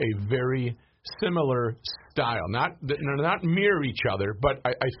have a very similar style. They're not mirror each other, but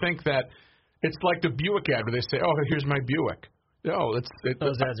I think that it's like the Buick ad where they say, "Oh, here's my Buick." Oh,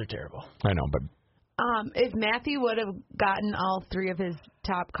 Those ads are terrible. I know, but If Matthew would have gotten all 3 of his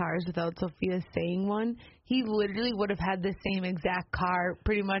top cars without Sophia saying one, he literally would have had the same exact car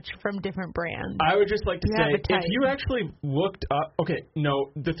pretty much from different brands. I would just like to You say, have a if type. you actually looked up,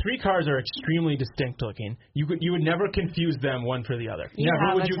 the 3 cars are extremely distinct looking. You would never confuse them one for the other. You Never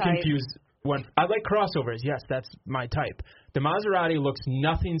have would a you type. confuse one. I like crossovers. Yes, that's my type. The Maserati looks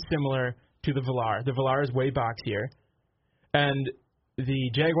nothing similar to the Velar. The Velar is way boxier, and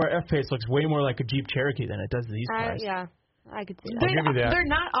the Jaguar F-Pace looks way more like a Jeep Cherokee than it does these cars. Yeah, I could see that. I'll give you that. They're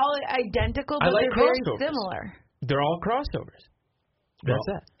not all identical, I but like they're very crossovers. similar. They're all crossovers. That's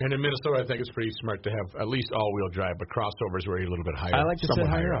well, it. And in Minnesota, I think it's pretty smart to have at least all-wheel drive, but crossovers where you're a little bit higher. I like to sit somewhat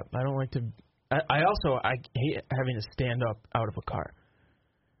higher up. I don't like to. I hate having to stand up out of a car.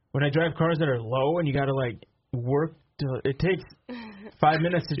 When I drive cars that are low and you got to work, it takes 5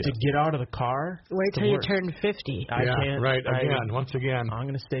 minutes to get out of the car. Wait to till you work. turn 50. I can't. Right, once again. I'm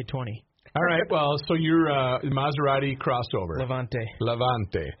going to stay 20. All right, well, so you're Maserati crossover.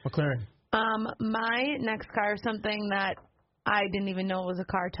 Levante. McLaren. My next car is something that I didn't even know was a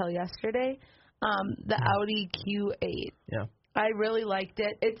car till yesterday. The Audi Q8. Yeah. I really liked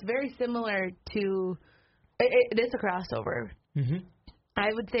it. It's very similar to. It is a crossover. Mm-hmm. I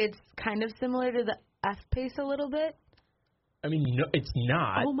would say it's kind of similar to the F-Pace a little bit. I mean, no, it's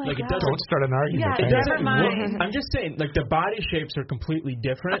not. Oh my like, God. it doesn't. Don't start an argument. Yeah, It Thank doesn't you. mind. look, I'm just saying, like, the body shapes are completely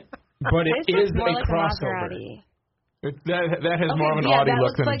different, but it This is looks more a like crossover. a Maserati. That has more of an yeah, Audi that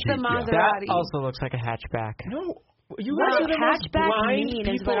look looks than like a Jeep. the yeah. Maserati. That also looks like a hatchback. No, you What guys does are the most hatchback blind mean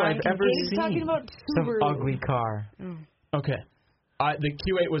is people what I've I'm ever He's seen. talking about Some Subaru. ugly car. Okay, the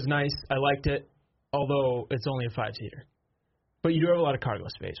Q8 was nice. I liked it, although it's only a 5-seater. But you do have a lot of cargo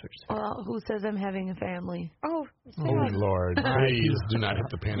space, which is Well, who says I'm having a family? Oh, Oh, Lord. Please do not hit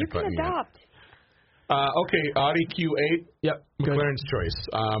the you panic can button yet. adopt. Okay, Audi Q8. Yep. McLaren's choice.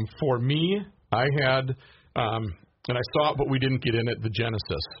 For me, I had, and I saw it, but we didn't get in it, the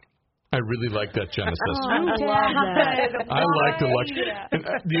Genesis. I really like that Genesis. I love that. I like the luxury. And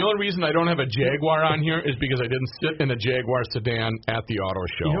the only reason I don't have a Jaguar on here is because I didn't sit in a Jaguar sedan at the auto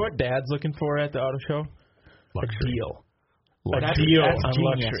show. You know what Dad's looking for at the auto show? Luxury. A deal. Luxury. A deal That's on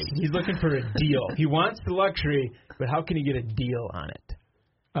genius. luxury. He's looking for a deal. He wants the luxury, but how can he get a deal on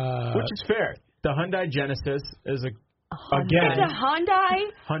it? Which is fair. The Hyundai Genesis is It's again a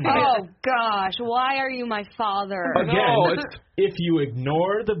Hyundai? Hyundai. Oh, gosh. Why are you my father? Again, No, it's- if you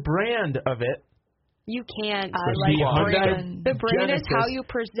ignore the brand of it, You can't. I the like Hyundai brand. The brand is how Genesis, you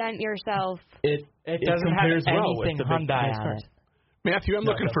present yourself. it doesn't have compares well anything with the big Hyundai nice on cars. it. Matthew, I'm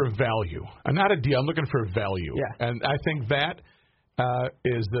looking for value. Not a deal. I'm looking for value. Yeah. And I think that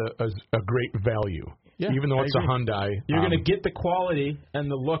is a great value. Yeah, Even though I it's agree. a Hyundai. You're going to get the quality and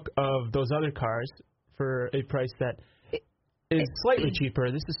the look of those other cars for a price that is slightly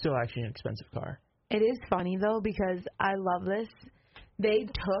cheaper. This is still actually an expensive car. It is funny though because I love this.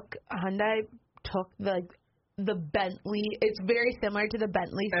 Hyundai took the Bentley. It's very similar to the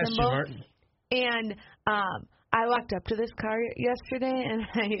Bentley Aston symbol. Martin. And I walked up to this car yesterday and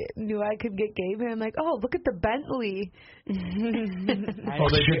I knew I could get Gabe and I'm like, oh, look at the Bentley. Oh, I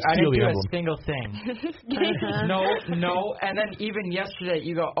they should I steal didn't the do emblem. a single thing. No. And then even yesterday,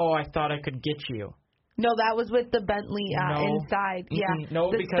 you go, oh, I thought I could get you. No, that was with the Bentley No. inside. Yeah. No,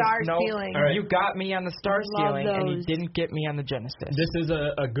 the because star no, ceiling. All right. you got me on the star I love ceiling, and you those. didn't get me on the Genesis. This is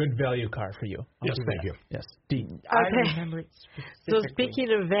a good value car for you. I'll Yes, do thank that. you. Yes. D. I Okay. remember it So specifically. speaking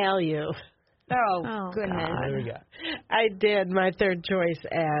of value, Oh, goodness. God. There we go. I did my third choice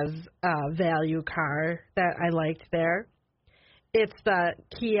as a value car that I liked there. It's the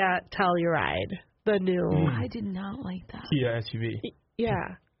Kia Telluride, the new. I did not like that. Kia SUV. Yeah,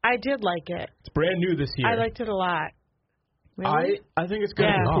 I did like it. It's brand new this year. I liked it a lot. Really? I think it's got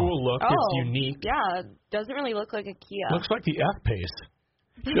Yeah. a cool look. Oh, It's unique. Yeah, doesn't really look like a Kia. Looks like the F-Pace.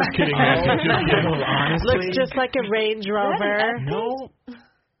 Just kidding, Matthew. Just kidding. Honestly, Looks just like a Range Rover. No,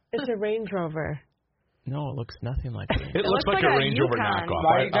 It's a Range Rover. no, it looks nothing like it. It looks like like a a Range Rover Yukon. knockoff.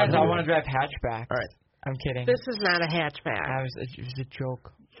 why you guys I'll all do want it. to drive hatchbacks? All right. I'm kidding. This is not a hatchback. It was a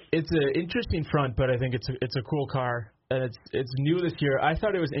joke. It's an interesting front, but I think it's a cool car, and it's new this year. I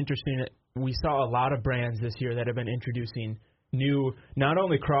thought it was interesting that we saw a lot of brands this year that have been introducing new, not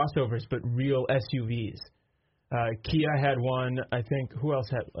only crossovers but real SUVs. Kia had one. I think who else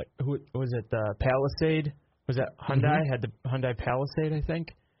had who was it? The Palisade. Was that Hyundai? Had the Hyundai Palisade, I think.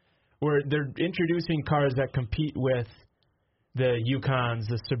 Where they're introducing cars that compete with the Yukons,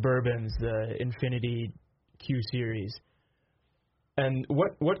 the Suburbans, the Infiniti Q Series. And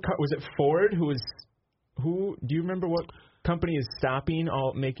what car was it? Ford who do you remember what company is stopping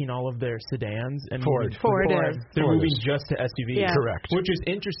making all of their sedans and Ford. Ford is. They're Ford moving is. just to SUVs. Yeah. Correct. Which is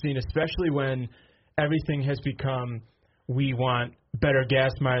interesting, especially when everything has become we want better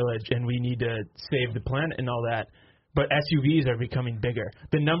gas mileage and we need to save the planet and all that. But SUVs are becoming bigger.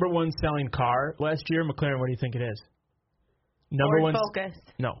 The number one selling car last year, McLaren, what do you think it is? Ford Focus.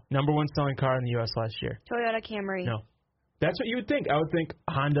 Number one selling car in the U.S. last year. Toyota Camry. No. That's what you would think. I would think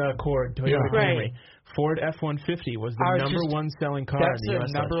Honda Accord, Toyota Yeah. Camry. Right. Ford F-150 was I the was number just- one selling car That's in the the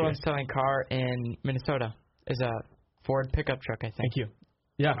U.S. number last one year. selling car in Minnesota. Is a Ford pickup truck, I think. Thank you.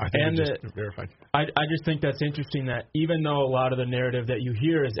 Yeah, I think and you just verified. I just think that's interesting that even though a lot of the narrative that you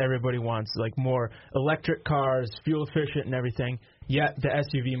hear is everybody wants like more electric cars, fuel efficient and everything, yet the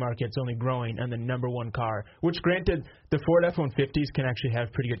SUV market's only growing and the number one car, which granted the Ford F-150s can actually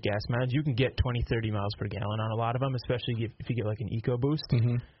have pretty good gas mileage. You can get 20, 30 miles per gallon on a lot of them, especially if you get like an EcoBoost.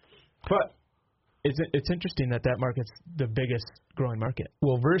 Mm-hmm. But it's interesting that market's the biggest growing market.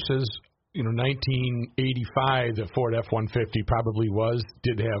 Well, versus 1985, the Ford F-150 probably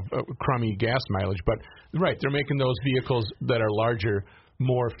did have crummy gas mileage, but right, they're making those vehicles that are larger,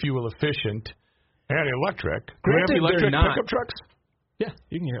 more fuel efficient, and electric. Do they have Granted, electric they're not. pickup trucks? Yeah,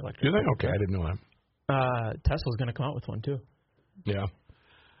 you can get electric. Do they? Okay, I didn't know that. Tesla's going to come out with one too. Yeah.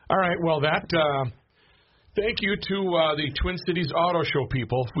 All right. Well, that Thank you to the Twin Cities Auto Show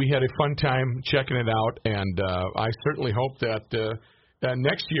people. We had a fun time checking it out, and I certainly hope that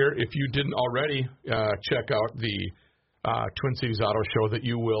next year, if you didn't already check out the Twin Cities Auto Show, that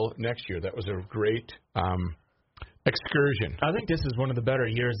you will next year. That was a great excursion. I think this is one of the better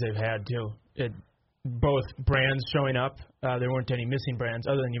years they've had, too. Both brands showing up. There weren't any missing brands,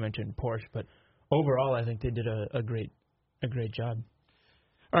 other than you mentioned Porsche, but overall, I think they did a great job.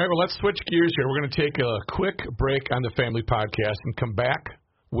 All right, well, let's switch gears here. We're going to take a quick break on the Family Podcast and come back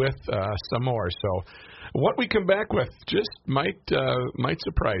with some more. So what we come back with just might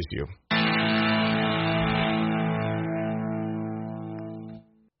surprise you.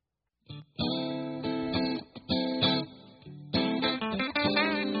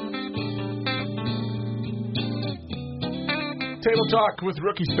 Table Talk with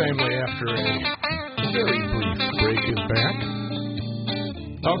Rookie's Family after a very brief break is back.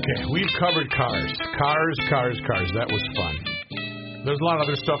 Okay, we've covered cars. Cars. That was fun. There's a lot of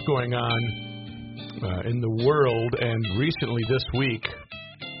other stuff going on in the world, and recently this week,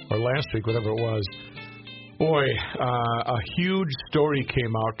 or last week, whatever it was, boy, a huge story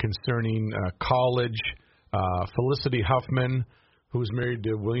came out concerning college. Felicity Huffman, who was married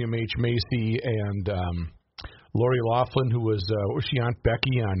to William H. Macy, and Lori Loughlin, who was she Aunt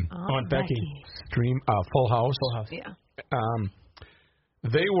Becky on Aunt Becky Full House? Full House. Yeah.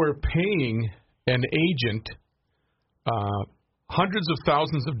 They were paying an agent hundreds of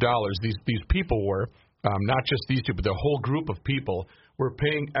thousands of dollars. These people were, not just these two, but the whole group of people were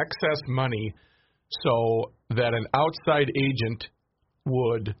paying excess money so that an outside agent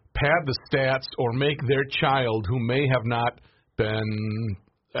would pad the stats or make their child, who may have not been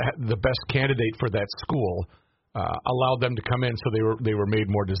the best candidate for that school, allow them to come in so they were made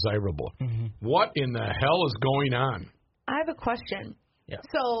more desirable. Mm-hmm. What in the hell is going on? I have a question. Yeah.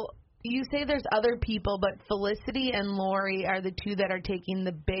 So you say there's other people, but Felicity and Lori are the two that are taking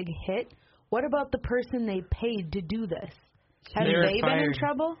the big hit. What about the person they paid to do this? Have they been in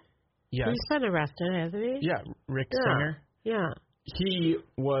trouble? Yes. He's been arrested, hasn't he? Yeah, Rick Singer. Yeah.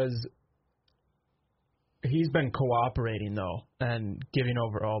 He's been cooperating, though, and giving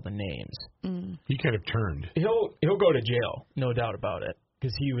over all the names. Mm. He kind of turned. He'll go to jail, no doubt about it,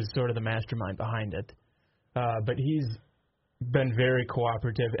 because he was sort of the mastermind behind it. But he's been very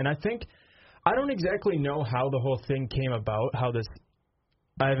cooperative, and I don't exactly know how the whole thing came about.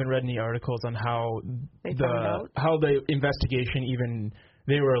 I haven't read any articles on how the investigation even.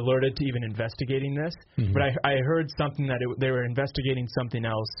 They were alerted to even investigating this, mm-hmm. But I heard something that they were investigating something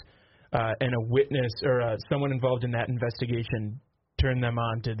else, and a witness or someone involved in that investigation turned them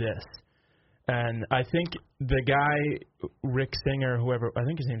on to this. And I think the guy, Rick Singer, whoever, I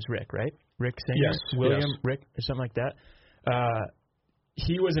think his name's Rick, right? Rick Singer? Yes. William, yes. Rick, or something like that.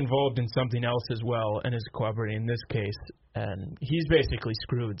 He was involved in something else as well and is cooperating in this case. And he's basically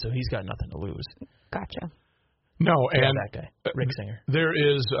screwed, so he's got nothing to lose. Gotcha. No, and that guy, Rick Singer. There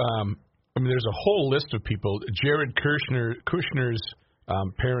is, there's a whole list of people. Jared Kushner's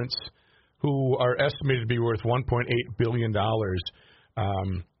parents, who are estimated to be worth $1.8 billion.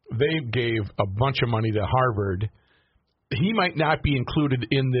 They gave a bunch of money to Harvard. He might not be included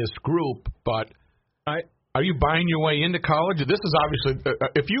in this group, but are you buying your way into college? This is obviously,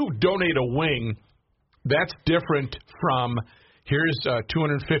 if you donate a wing, that's different from, here's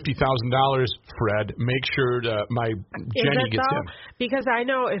 $250,000, Fred. Make sure my Jenny gets in. Because I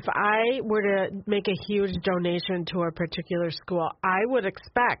know if I were to make a huge donation to a particular school, I would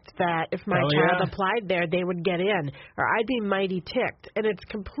expect that if my child applied there, they would get in, or I'd be mighty ticked. And it's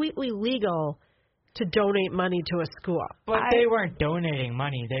completely legal to donate money to a school. But they weren't donating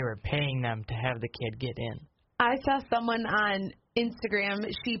money. They were paying them to have the kid get in. I saw someone on Instagram.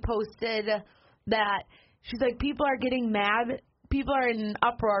 She posted that she's like, people are getting mad. People are in an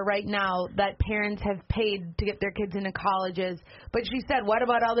uproar right now that parents have paid to get their kids into colleges. But she said, what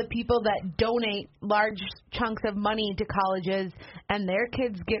about all the people that donate large chunks of money to colleges and their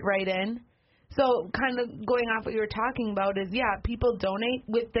kids get right in? So kind of going off what you were talking about is, yeah, people donate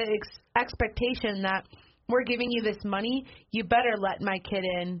with the expectation that we're giving you this money. You better let my kid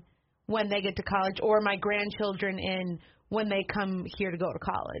in when they get to college, or my grandchildren in when they come here to go to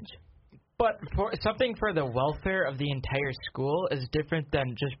college. But for something for the welfare of the entire school is different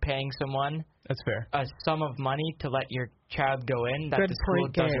than just paying someone that's fair a sum of money to let your child go in that the school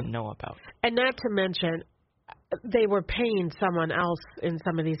doesn't know about. And not to mention, they were paying someone else in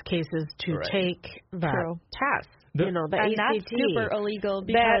some of these cases to take the test. The and ACT. That's super illegal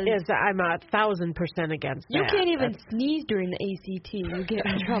because that is, I'm 1,000% against you that. can't even sneeze during the ACT. You get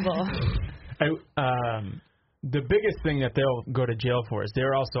in trouble. The biggest thing that they'll go to jail for is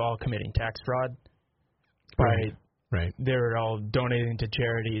they're also all committing tax fraud. Right. They were all donating to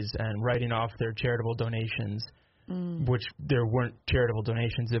charities and writing off their charitable donations, which there weren't charitable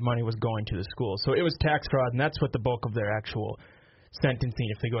donations. The money was going to the school. So it was tax fraud, and that's what the bulk of their actual sentencing,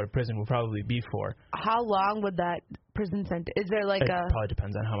 if they go to prison, will probably be for. How long would that prison sentence? Is there like it probably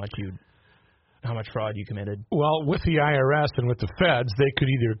depends on how much fraud you committed. Well, with the IRS and with the feds, they could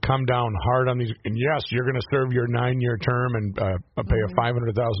either come down hard on these, and yes, you're going to serve your 9-year term and pay a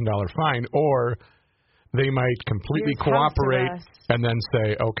 $500,000 fine, or they might completely cooperate and then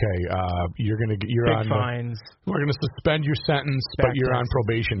say, okay, you're on fines. We're going to suspend your sentence, but you're on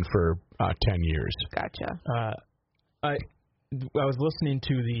probation for 10 years. Gotcha. I was listening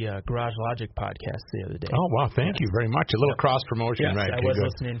to the Garage Logic podcast the other day. Oh, wow. Thank you very much. A little cross promotion, yes, right? I was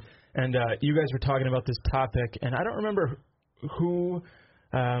listening. And you guys were talking about this topic, and I don't remember who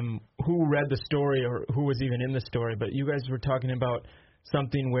read the story or who was even in the story, but you guys were talking about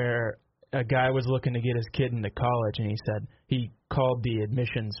something where a guy was looking to get his kid into college, and he called the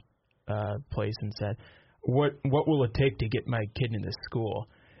admissions place and said, what will it take to get my kid into school?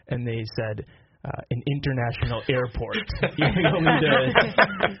 And they said, an international airport. Your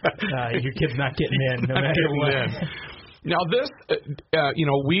kid's not getting in no matter what. Now this,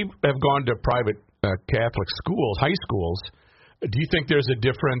 we have gone to private Catholic schools, high schools. Do you think there's a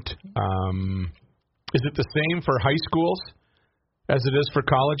different, is it the same for high schools as it is for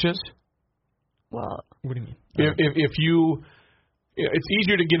colleges? Well, what do you mean? If it's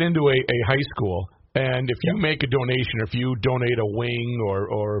easier to get into a high school, and if you make a donation, or if you donate a wing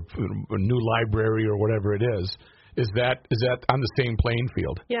or a new library or whatever it is that on the same playing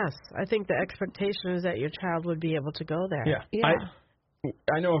field? Yes, I think the expectation is that your child would be able to go there. Yeah.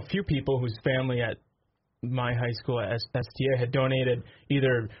 I know a few people whose family at my high school at STA had donated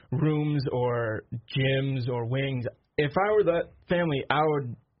either rooms or gyms or wings. If I were that family, I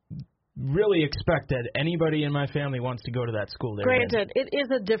would really expect that anybody in my family wants to go to that school. Granted, it is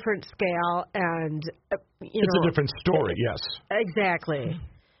a different scale, and it's a different story. Yes, exactly.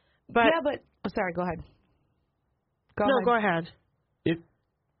 But sorry, go ahead. Go ahead.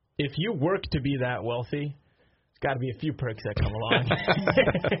 If you work to be that wealthy, there's got to be a few perks that come along.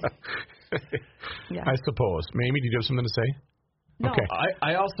 Yeah. I suppose. Mamie, do you have something to say? No. Okay.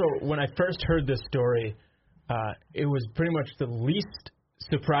 I also, when I first heard this story, it was pretty much the least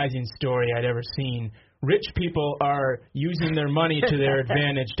surprising story I'd ever seen. Rich people are using their money to their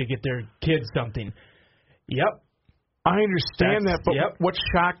advantage to get their kids something. Yep. I understand that, but what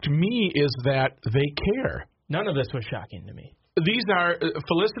shocked me is that they care. None of this was shocking to me. These are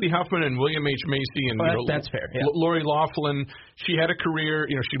Felicity Huffman and William H. Macy and that's fair. Yeah. Lori Loughlin. She had a career.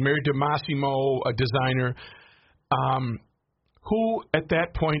 She married to Massimo, a designer. Who at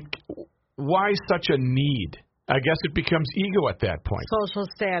that point? Why such a need? I guess it becomes ego at that point. Social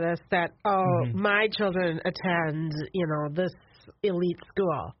status that my children attend this elite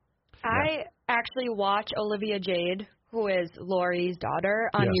school. I actually watch Olivia Jade, who is Lori's daughter,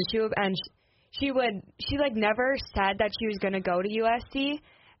 on YouTube, and she never said that she was going to go to USC,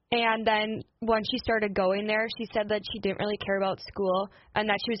 and then when she started going there, she said that she didn't really care about school and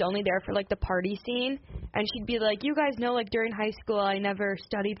that she was only there for the party scene, and she'd be like, you guys know, during high school I never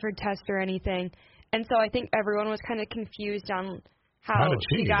studied for tests or anything, and so I think everyone was kind of confused on how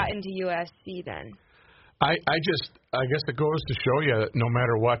she got into USC then. I guess it goes to show you that no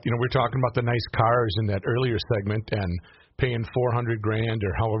matter what, we're talking about the nice cars in that earlier segment and paying $400,000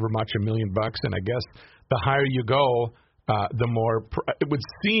 or however much, $1 million, and I guess the higher you go, the more it would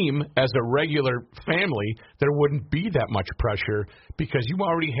seem as a regular family there wouldn't be that much pressure because you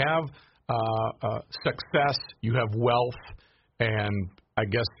already have success, you have wealth, and I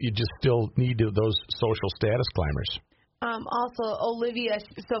guess you just still need those social status climbers. Also,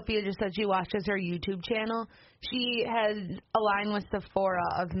 Sophia just said she watches her YouTube channel. She has aligned with Sephora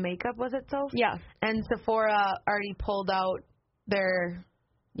of makeup, was it, Soph? Yeah. And Sephora already pulled out their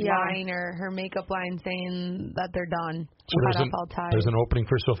line or her makeup line saying that they're done. So there's an opening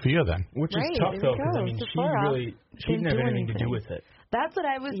for Sophia then. Which is tough, though, because, she didn't have anything to do with it. That's what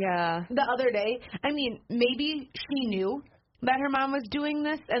I was the other day. I mean, maybe she knew that her mom was doing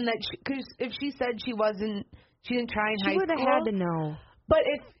this and that because if she said she didn't try in high school. She would have had to know. But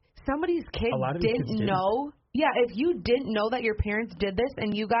if somebody's kid didn't know, if you didn't know that your parents did this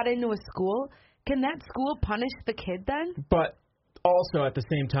and you got into a school, can that school punish the kid then? But also at the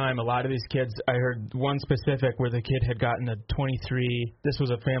same time, a lot of these kids, I heard one specific where the kid had gotten a 23. This was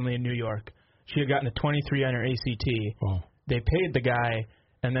a family in New York. She had gotten a 23 on her ACT. Oh. They paid the guy,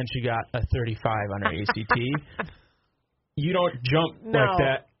 and then she got a 35 on her ACT. you don't jump like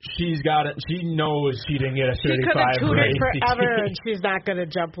that. She's got it. She knows she didn't get a 35. She could have tutored forever, and she's not going to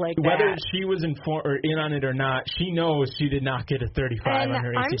jump like that. Whether she was in on it or not, she knows she did not get a 35 on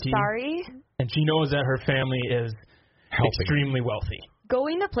her ACT. I'm sorry. And she knows that her family is extremely wealthy.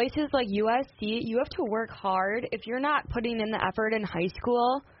 Going to places like USC, you have to work hard if you're not putting in the effort in high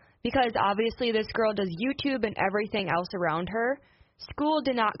school, because obviously this girl does YouTube and everything else around her. School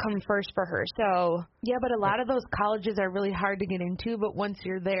did not come first for her, so... Yeah, but a lot of those colleges are really hard to get into, but once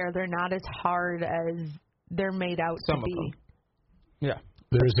you're there, they're not as hard as they're made out to be. Some of them. Yeah.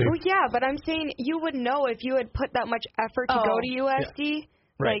 Well, yeah, but I'm saying you would know if you had put that much effort to go to USC. Yeah.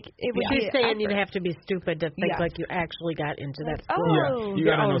 Right. Like, it would She's saying you'd have to be stupid to think like you actually got into that school. You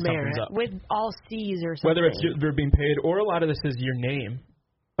got to know something's up. With all C's or something. Whether it's they're being paid or a lot of this is your name.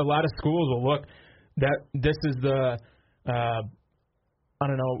 A lot of schools will look that this is the... I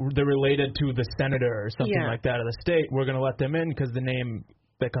don't know, they're related to the senator or something like that of the state. We're going to let them in because the name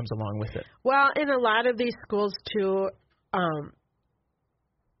that comes along with it. Well, in a lot of these schools, too,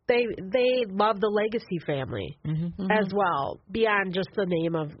 they love the legacy family as well, beyond just the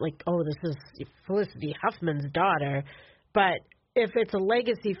name of, like, oh, this is Felicity Huffman's daughter. But if it's a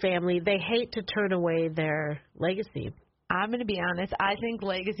legacy family, they hate to turn away their legacy. I'm going to be honest. I think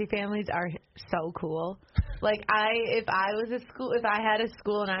legacy families are so cool. Like, if I had a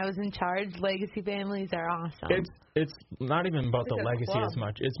school and I was in charge, legacy families are awesome. It's not even about the legacy as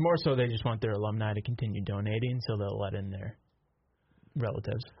much. It's more so they just want their alumni to continue donating, so they'll let in their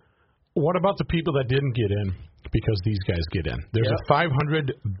relatives. What about the people that didn't get in because these guys get in? There's a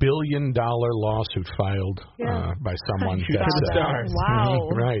 $500 billion lawsuit filed by someone. Wow.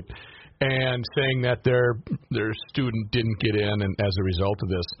 Right. And saying that their student didn't get in, and as a result of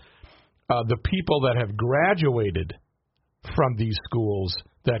this, the people that have graduated from these schools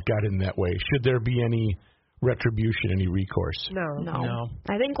that got in that way, should there be any retribution, any recourse? No.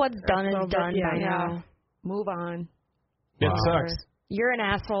 I think what's done is done by now. Move on. It sucks. You're an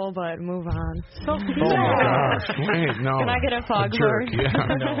asshole, but move on. Oh my gosh! Wait, no. Can I get a foghorn? Yeah.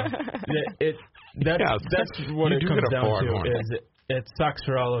 That's what it comes down to. Is it sucks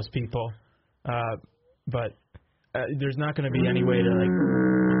for all those people, but there's not going to be any way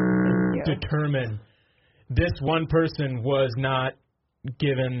to determine this one person was not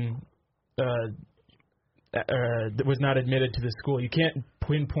given, was not admitted to the school. You can't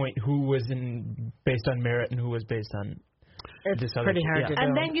pinpoint who was based on merit and who was based on. It's pretty hard to do.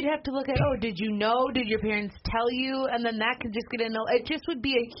 And then you'd have to look at, did you know? Did your parents tell you? And then that could just get in. It just would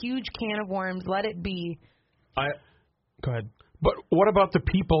be a huge can of worms. Let it be. Go ahead. But what about the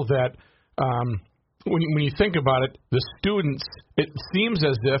people that, when you think about it, the students, it seems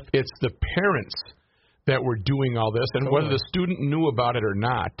as if it's the parents that were doing all this, and whether the student knew about it or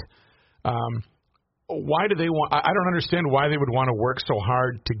not, why do they want, I don't understand why they would want to work so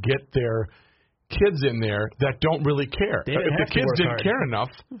hard to get their kids in there that don't really care. If the kids didn't care enough,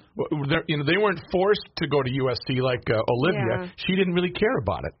 they weren't forced to go to USC like Olivia. Yeah. She didn't really care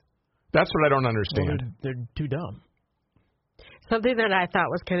about it. That's what I don't understand. Well, they're too dumb. Something that I thought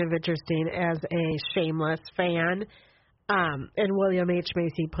was kind of interesting as a Shameless fan, and William H.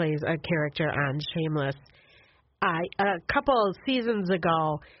 Macy plays a character on Shameless. A couple of seasons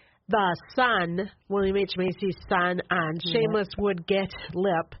ago, the son, William H. Macy's son on Shameless would get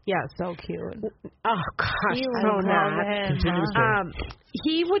lip. Yeah, so cute. Oh, gosh, so not.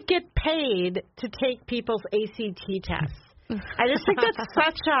 He would get paid to take people's ACT tests. I just think that's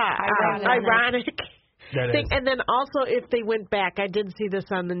such a ironic thing. And then also, if they went back, I did see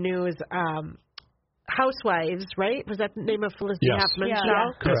this on the news, Housewives, right? Was that the name of Felicity Huffman's show?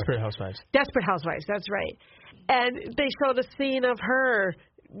 Yeah. Desperate Housewives. Desperate Housewives, that's right. And they showed a scene of her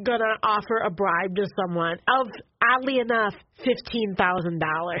gonna offer a bribe to someone of, oddly enough, $15,000. Oh,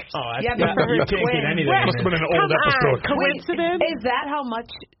 you can't get anything. Must have been an old episode. Coincidence? Wait, is that how much?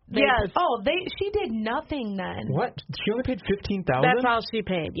 Yes. She did nothing then. What? She only paid $15,000? That's all she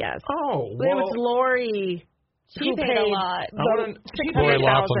paid. Yes. Oh, well, it was Lori. She paid a lot. Lori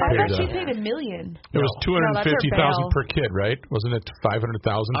Loughlin I thought she paid paid $1 million. It was $250,000 per kid, right? Wasn't it $500,000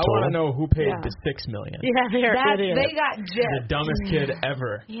 total? I want to know who paid the $6 million. Yeah, they got the dumbest kid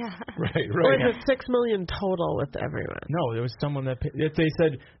ever. Yeah. Right. Or is it $6 million total with everyone? No, there was someone that paid, if they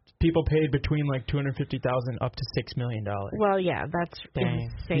said people paid between like $250,000 up to $6 million. Well, yeah, that's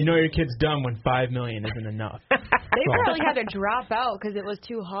insane. You know your kid's dumb when $5 million isn't enough. They probably had to drop out because it was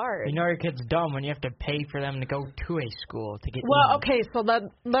too hard. You know your kid's dumb when you have to pay for them to go to a school to get in. Well, okay, so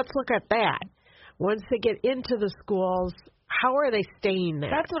let's look at that. Once they get into the schools, how are they staying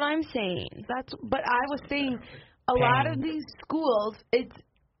there? That's what I'm saying. But I was saying a lot of these schools, it's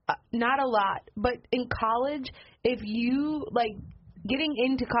not a lot, but in college, if you, like, getting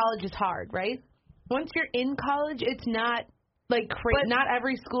into college is hard, right? Once you're in college, it's not, like, not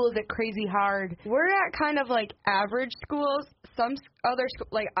every school is at crazy hard. We're at kind of, like, average schools. Some other,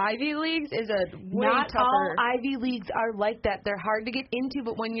 like, Ivy Leagues is a way Not tougher. all Ivy Leagues are like that. They're hard to get into,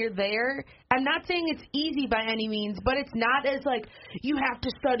 but when you're there, I'm not saying it's easy by any means, but it's not as, like, you have to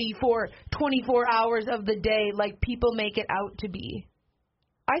study for 24 hours of the day like people make it out to be.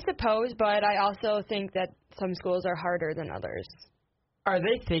 I suppose, but I also think that some schools are harder than others. Are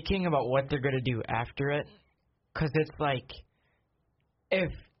they thinking about what they're going to do after it? Because it's like,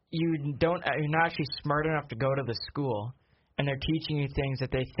 if you're not actually smart enough to go to the school, and they're teaching you things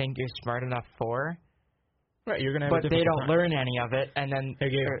that they think you're smart enough for, right? You're gonna have but they don't learn any of it, and then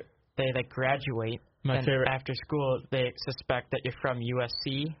they like graduate. My favorite. After school, they suspect that you're from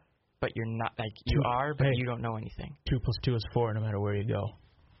USC, but you're not. Like you are, but you don't know anything. 2 + 2 is 4, no matter where you go.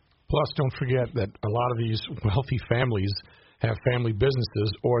 Plus, don't forget that a lot of these wealthy families have family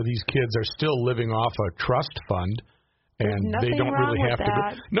businesses, or these kids are still living off a trust fund, and they don't really have to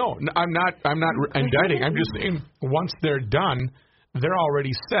go. No, I'm not indicting. I'm just saying once they're done, they're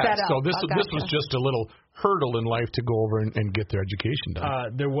already set. So this was just a little hurdle in life to go over and get their education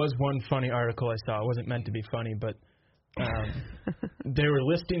done. There was one funny article I saw. It wasn't meant to be funny, but they were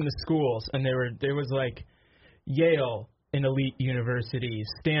listing the schools, and there was like Yale, an elite university,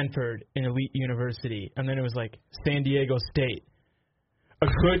 Stanford, an elite university, and then it was like San Diego State.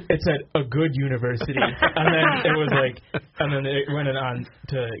 It said a good university, and then it was like, and then it went on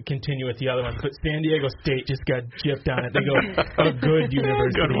to continue with the other ones. But San Diego State just got gypped on it. They go a good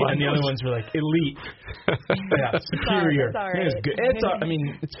university, and the other ones were like elite, yeah, superior. Sorry. It's good.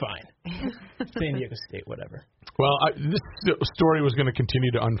 It's fine. San Diego State, whatever. Well, this story was going to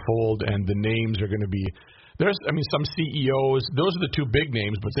continue to unfold, and the names are going to be. There's, some CEOs. Those are the two big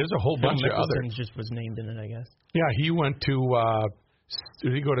names, but there's a whole bunch of others. Just was named in it, I guess. Yeah, he went to.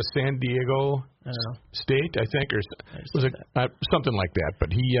 Did he go to San Diego State, I think, or was it something like that?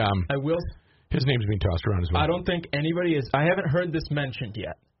 But he, his name's being tossed around as well. I don't think anybody is. I haven't heard this mentioned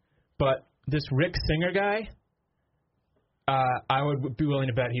yet, but this Rick Singer guy, I would be willing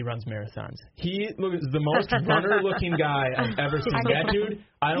to bet he runs marathons. He is the most runner-looking guy I've ever seen. That dude,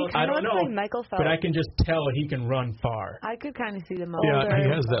 I don't know, like Michael Phelps. but I can just tell he can run far. I could kind of see them all. Yeah, he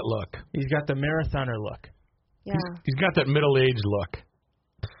has that look. He's got the marathoner look. Yeah. He's got that middle-aged look.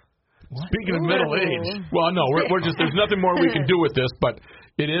 What? Speaking of middle age, well, no, we're just there's nothing more we can do with this, but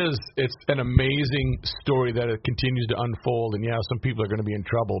it's an amazing story that it continues to unfold, and some people are going to be in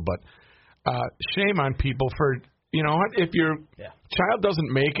trouble, but shame on people for if your child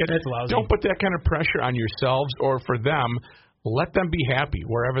doesn't make it, don't put that kind of pressure on yourselves or for them. Let them be happy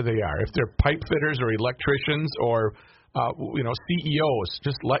wherever they are. If they're pipe fitters or electricians or CEOs,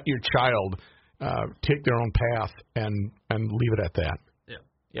 just let your child take their own path and leave it at that.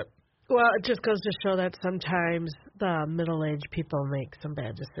 Yep. Well, it just goes to show that sometimes the middle-aged people make some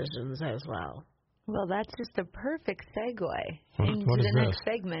bad decisions as well. Well, that's just a perfect segue into what is the this? next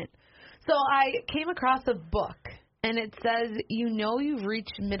segment. So I came across a book, and it says, you've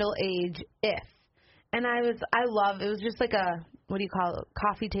reached middle age if. And it was just like a,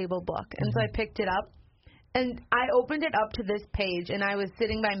 coffee table book. And so I picked it up, and I opened it up to this page, and I was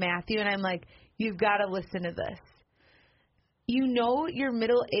sitting by Matthew, and I'm like, you've got to listen to this. You're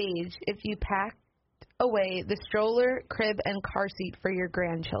middle age if you packed away the stroller, crib, and car seat for your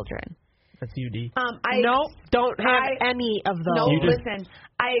grandchildren. That's UD. Don't have any of those. No, listen.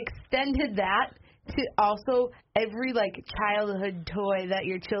 I extended that to also every childhood toy that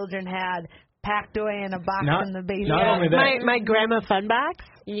your children had packed away in a box in the basement. Not only that, my grandma fun box.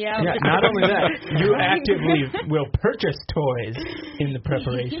 Yeah. Not only that, you actively will purchase toys in the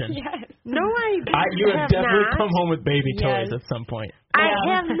preparation. Yes. No, you have definitely come home with baby toys at some point. I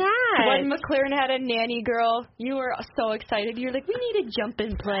have not. When McLaren had a nanny girl, you were so excited. You were like, we need a jump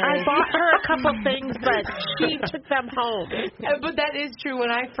and play. I bought her a couple things, but she took them home. But that is true.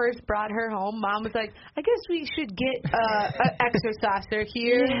 When I first brought her home, Mom was like, I guess we should get an exerciser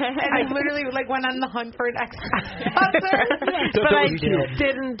here. And I literally went on the hunt for an exerciser. But I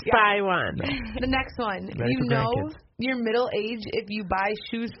didn't buy one. The next one. You're middle age if you buy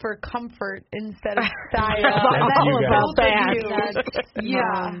shoes for comfort instead of style. That's all about that.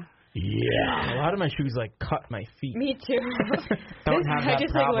 Yeah. A lot of my shoes cut my feet. Me too. I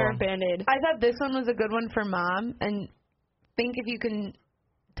just wear a Band-Aid. I thought this one was a good one for Mom, and think if you can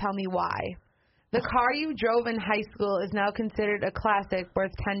tell me why. The car you drove in high school is now considered a classic,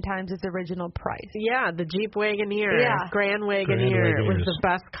 worth 10 times its original price. Yeah, the Jeep Wagoneer. Yeah. Grand Wagoneer was the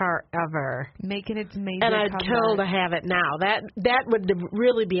best car ever. Making its major And I'd comeback. kill to have it now. That would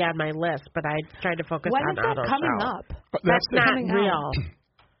really be on my list, but I tried to focus When on is that auto coming show. up? That's not coming real.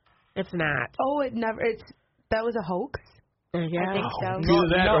 It's not. Oh, that was a hoax? Yeah. I think so. Either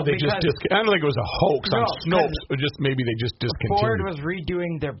that or they just I don't think it was a hoax on Snopes, or just maybe they just Ford discontinued. was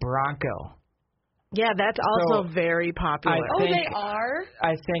redoing their Bronco. Yeah, that's also very popular. They are?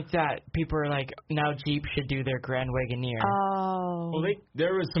 I think that people are like, now Jeep should do their Grand Wagoneer. Oh. Well,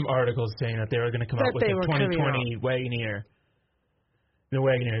 there was some articles saying that they were going to come out with the 2020 Wagoneer. The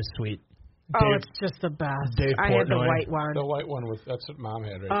Wagoneer is sweet. It's just the best. Dave I had the Portnoy. white one. The white one that's what Mom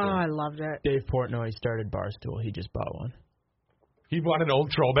had right there. I loved it. Dave Portnoy started Barstool. He just bought one. He bought an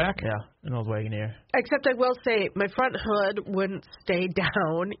old throwback? Yeah, an old Wagoneer. Except I will say, my front hood wouldn't stay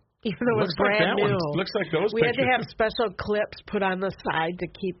down, even though it was Looks like brand that new. one. Looks like those We had pictures. to have special clips put on the side to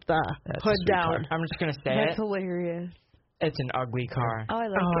keep the hood down. I'm just going to say That's hilarious. It's an ugly car. Oh, I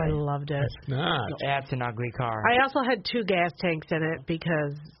like I it. loved it. It's not. Yeah, it's an ugly car. I also had 2 gas tanks in it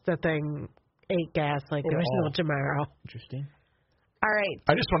because the thing ate gas like there was no tomorrow. Interesting. All right.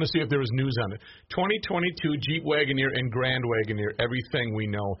 I just want to see if there was news on it. 2022 Jeep Wagoneer and Grand Wagoneer, everything we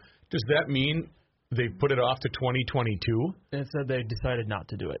know. Does that mean they put it off to 2022? It said they decided not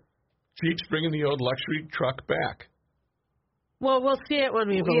to do it. Jeep's bringing the old luxury truck back. Well, we'll see it when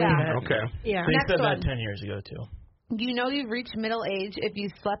we believe it. Okay. Yeah. They Next said one. that 10 years ago, too. You know you've reached middle age if you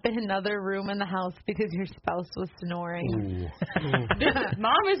slept in another room in the house because your spouse was snoring.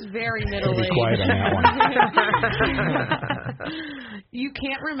 Mom is very Be middle-aged. quiet on that one. You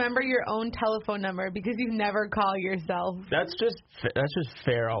can't remember your own telephone number because you never call yourself. That's just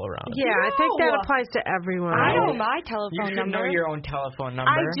fair all around. Yeah, I think that applies to everyone. I know my You telephone should number. know your own telephone number.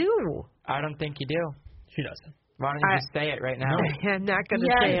 I do. I don't think you do. She doesn't. Why don't you just say it right now? I'm not going to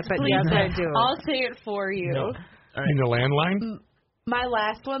Yes, say it, but please. yes, I do. I'll say it for you. No. In the landline? My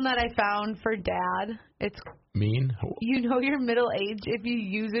last one that I found for Dad, it's Mean? you know you're middle age if you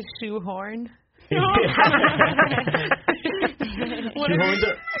use a shoehorn.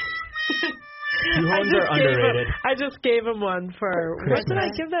 Shoehorns are underrated. I just gave him one for what did I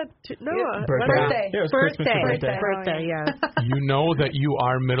give that to? No, Birthday. Yeah, it was Christmas or birthday. Birthday, yeah. You know that you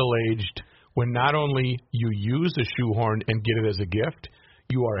are middle-aged when not only you use a shoehorn and get it as a gift,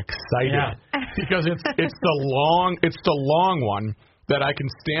 you are excited because it's the long one that I can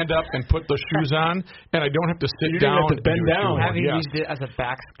stand up and put the shoes on, and I don't have to sit down. Have to bend and do a down. shoehorn. Have you Yes. used it as a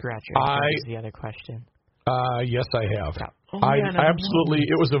back scratcher? Is the other question. Yes, I have. Oh, I absolutely.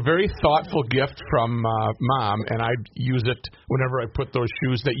 It was a very thoughtful gift from Mom, and I use it whenever I put those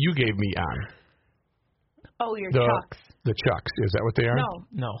shoes that you gave me on. Oh, your The Chucks. The Chucks. Is that what they are?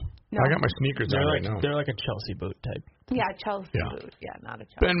 No. I got my sneakers They're on like right now. they're like a Chelsea boot type. Yeah, Chelsea Yeah. boot. Yeah, not a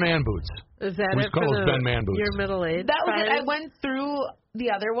Chelsea. Ben Man boots. Is that We it call for those Ben Man boots. your middle age? That was it. I size? went through the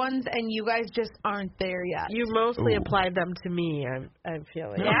other ones, and you guys just aren't there yet. You mostly Ooh. applied them to me. I feel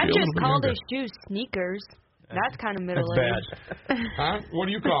like. Yeah. Dad feel a just little called younger. his shoes sneakers. That's kind of That's middle-aged. bad. Huh? What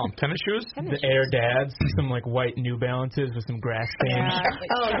do you call them? Tennis shoes? The Air Dads, some like white New Balances with some grass stains.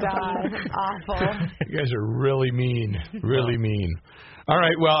 Oh, God. Awful. You guys are really mean. Really mean. All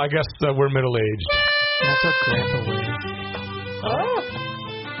right, well, I guess we're middle-aged. That's what Grandpa wears. Oh,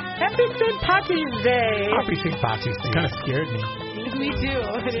 happy St. Patty's Day! Happy St. Patty's Day. Kind of scared me. Me too.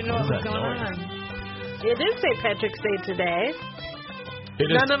 I didn't know what was that going noise? on. It is St. Patrick's Day today. It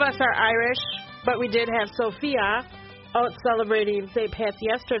is. None of us are Irish, but we did have Sophia out celebrating St. Pat's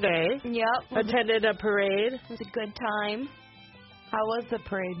yesterday. Yep. Attended a parade. It was a good time. How was the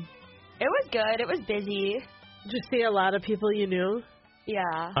parade? It was good. It was busy. Did you see a lot of people you knew?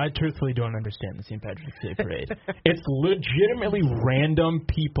 Yeah. I truthfully don't understand the St. Patrick's Day parade. It's legitimately random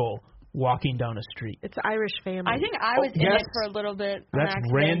people walking down a street. It's Irish family. I think I was in yes. it for a little bit. on That's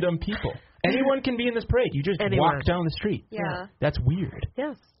accident. random people. Anyone can be in this parade. You just Anyone. walk down the street. Yeah. That's weird.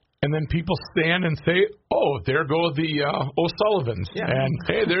 Yes. And then people stand and say, oh, there go the O'Sullivans. Yeah. And,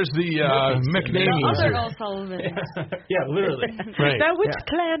 hey, there's the McNamees. Other here. O'Sullivan. Yeah, literally. Right. Now, which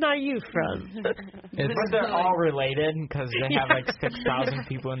clan are you from? But they're all related because they have like 6,000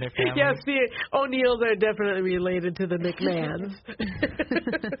 people in their family. Yes, the O'Neills are definitely related to the McMahons.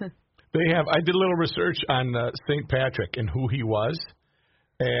 They have. I did a little research on St. Patrick and who he was.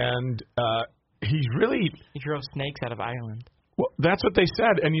 And he's really... He drove snakes out of Ireland. Well, that's what they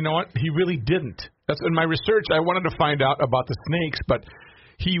said, and you know what? He really didn't. That's in my research. I wanted to find out about the snakes, but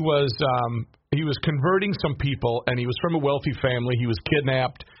he was converting some people, and he was from a wealthy family. He was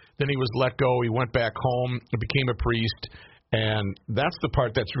kidnapped, then he was let go. He went back home and became a priest, And that's the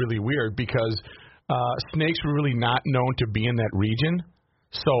part that's really weird because snakes were really not known to be in that region.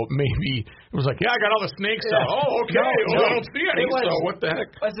 So maybe it was like, yeah, I got all the snakes out. Oh, okay. I don't see any. So what the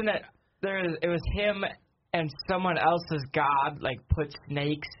heck? Wasn't it? It was him and someone else's god put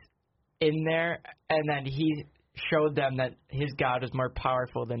snakes in there, and then he showed them that his god was more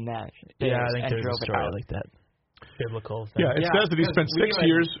powerful than that. Yeah, I think there's a story like that. Biblical. Yeah, it says that he spent 6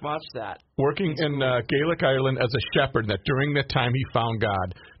 years working in Gaelic Ireland as a shepherd, and that during that time he found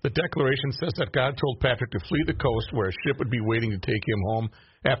God. The declaration says that God told Patrick to flee the coast where a ship would be waiting to take him home.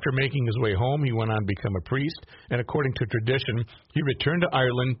 After making his way home, he went on to become a priest, and according to tradition, he returned to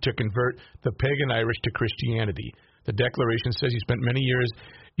Ireland to convert the pagan Irish to Christianity. The declaration says he spent many years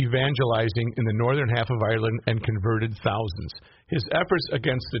evangelizing in the northern half of Ireland and converted thousands. His efforts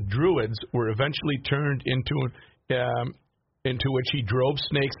against the Druids were eventually turned into which he drove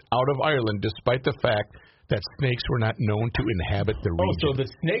snakes out of Ireland, despite the fact that snakes were not known to inhabit the region. Oh, so the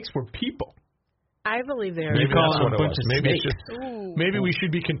snakes were people. I believe they are. Maybe that's what it was. Maybe we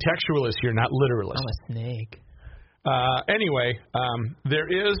should be contextualists here, not literalists. I'm a snake. Anyway,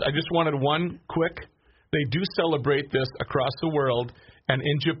 I just wanted one quick. They do celebrate this across the world, and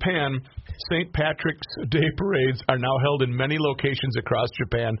in Japan, St. Patrick's Day parades are now held in many locations across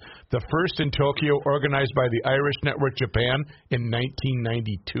Japan. The first in Tokyo, organized by the Irish Network Japan in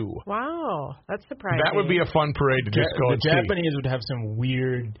 1992. Wow, that's surprising. That would be a fun parade to just go and see. The Japanese would have some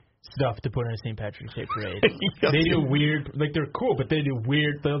weird stuff to put in a St. Patrick's Day parade. They do weird, they're cool, but they do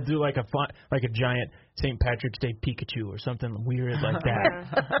weird. They'll do a giant St. Patrick's Day Pikachu or something weird like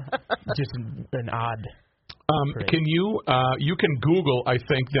that. Just an odd. Can you can Google, I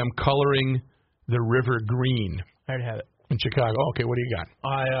think, them coloring the river green. I already have it. In Chicago. Okay, what do you got?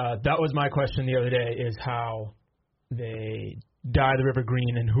 That was my question the other day, is how they dye the river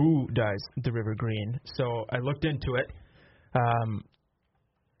green and who dyes the river green. So I looked into it,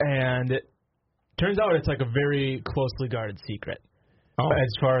 and it turns out it's a very closely guarded secret. Oh.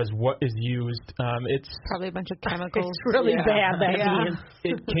 As far as what is used, it's probably a bunch of chemicals. It's really bad.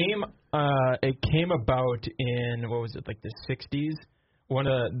 It came about in the 60s. One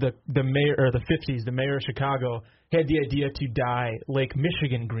of the mayor, or the 50s, the mayor of Chicago had the idea to dye Lake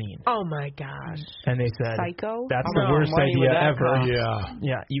Michigan green. Oh my gosh! And they said, "Psycho! That's the worst idea ever."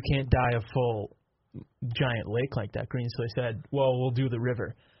 Yeah, you can't dye a full giant lake like that green. So they said, "Well, we'll do the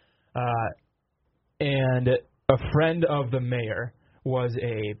river." And a friend of the mayor was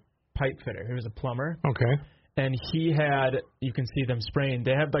a pipe fitter. He was a plumber. Okay. And he had, you can see them spraying,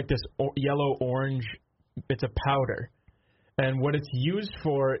 they have this yellow-orange, it's a powder. And what it's used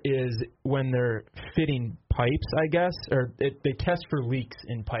for is when they're fitting pipes, I guess, or they test for leaks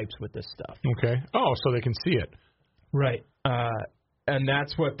in pipes with this stuff. Okay. Oh, so they can see it. Right. And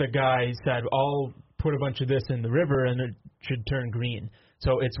that's what the guy said, I'll put a bunch of this in the river and it should turn green.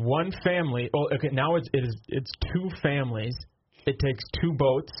 So it's one family. Oh, okay, now it's two families. It takes two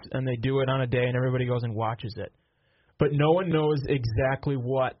boats, and they do it on a day, and everybody goes and watches it. But no one knows exactly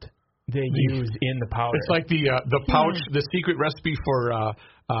what they use in the powder. It's like the pouch, the secret recipe for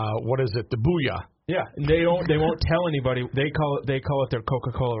what is it? The booyah. Yeah, and they won't tell anybody. They call it their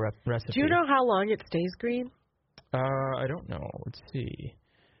Coca-Cola recipe. Do you know how long it stays green? I don't know. Let's see.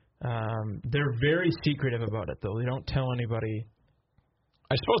 They're very secretive about it, though. They don't tell anybody.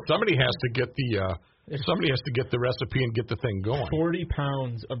 I suppose somebody has to get the recipe and get the thing going. 40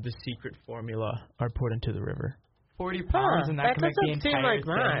 pounds of the secret formula are put into the river. 40 pounds, and that can make the entire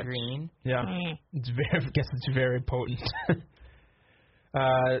thing green. Yeah, I guess it's very potent.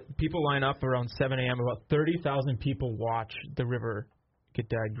 People line up around 7 a.m. About 30,000 people watch the river get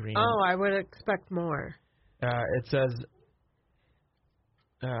dyed green. Oh, I would expect more. It says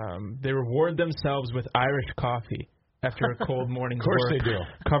they reward themselves with Irish coffee after a cold morning's work. Of course they do.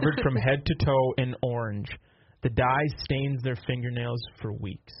 Covered from head to toe in orange. The dye stains their fingernails for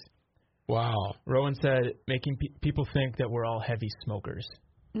weeks. Wow. Rowan said, making people think that we're all heavy smokers.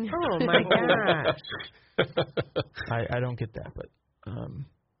 Oh, my gosh. I don't get that, but...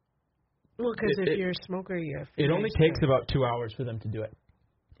 well, because if you're a smoker, you have... It only takes about 2 hours for them to do it,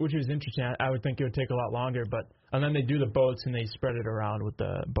 which is interesting. I would think it would take a lot longer, and then they do the boats, and they spread it around with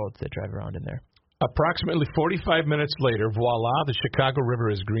the boats that drive around in there. Approximately 45 minutes later, voila, the Chicago River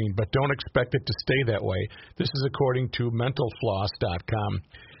is green, but don't expect it to stay that way. This is according to mentalfloss.com.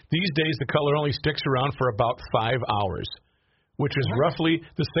 These days, the color only sticks around for about 5 hours, which is roughly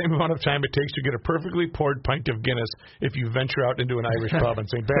the same amount of time it takes to get a perfectly poured pint of Guinness if you venture out into an Irish pub on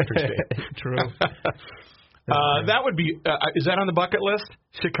St. Patrick's Day. True. That would be, is that on the bucket list?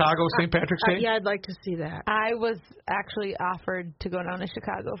 Chicago, St. Patrick's Day? Yeah, I'd like to see that. I was actually offered to go down to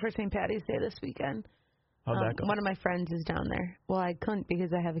Chicago for St. Patty's Day this weekend. How'd that go? One of my friends is down there. Well, I couldn't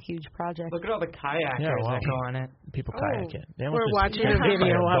because I have a huge project. Look at all the kayakers that go on it. People kayaking. We're watching a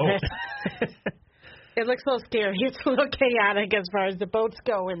video of it. It looks a little scary. It's a little chaotic as far as the boats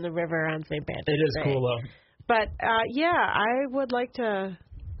go in the river on St. Patrick's Day. It is cool, though. But, I would like to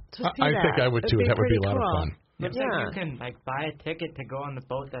see that. I think I would, too. That would be a lot of fun. Looks like you can buy a ticket to go on the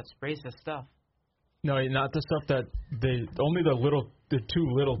boat that sprays the stuff. No, not the stuff that only the two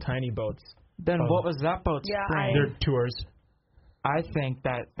little tiny boats. Then what was that boat spraying? They're tours. I think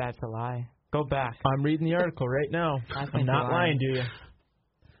that's a lie. Go back. I'm reading the article right now. I'm not lying to you.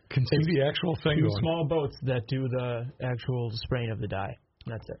 Can see the actual thing. Two small boats that do the actual spraying of the dye.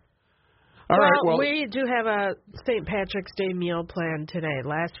 That's it. All right. Well, we do have a St. Patrick's Day meal plan today.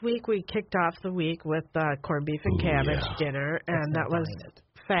 Last week we kicked off the week with corned beef and cabbage dinner, and that was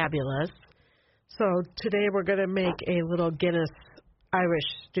fabulous. So today we're going to make a little Guinness Irish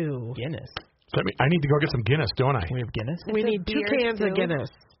stew. Guinness? I need to go get some Guinness, don't I? We have Guinness? We need 2 cans of Guinness.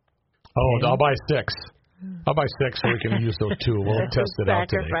 Oh, I'll buy 6. I'll buy 6 so we can use those 2. We'll test it out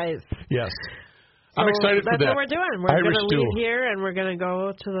today. Yes. I'm excited for that. That's what we're doing. We're Irish going to stew. leave here, and we're going to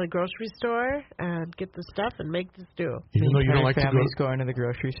go to the grocery store and get the stuff and make the stew. Even though you don't like to go. Going to the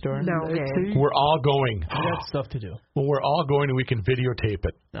grocery store? No. Okay. We're all going. We got stuff to do. Well, we're all going, and we can videotape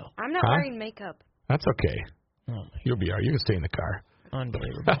it. No. I'm not wearing makeup. That's okay. Oh, You'll be all right. You can stay in the car.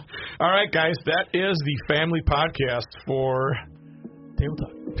 Unbelievable. All right, guys. That is the family podcast for Table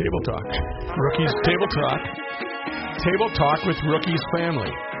Talk. Table Talk. Rookies Table Talk. Table Talk with Rookies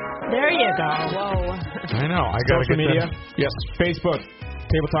Family. There you go. Whoa. I know. I got to Social get media. Yes. Facebook.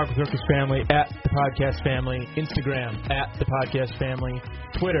 Table Talk with Rookies Family at the Podcast Family. Instagram at the Podcast Family.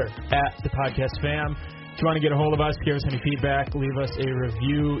 Twitter at the Podcast Fam. If you want to get a hold of us, give us any feedback, leave us a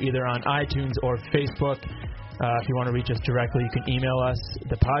review either on iTunes or Facebook. If you want to reach us directly, you can email us,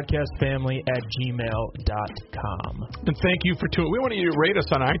 thepodcastfamily@gmail.com. And thank you for tuning. We want you to rate us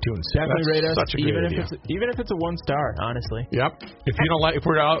on iTunes. Definitely rate us, such a great idea. even if it's a 1-star, honestly. Yep. If you don't like, if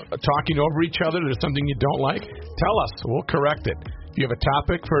we're out talking over each other, there's something you don't like, tell us. We'll correct it. If you have a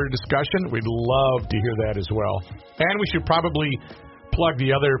topic for discussion, we'd love to hear that as well. And we should probably plug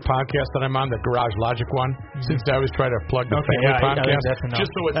the other podcast that I'm on, the Garage Logic one, since I always try to plug the family podcast. That's just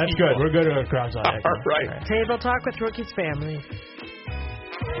so it's That's equal. good. We're good at Garage Logic. All right. Table Talk with Rookies Family.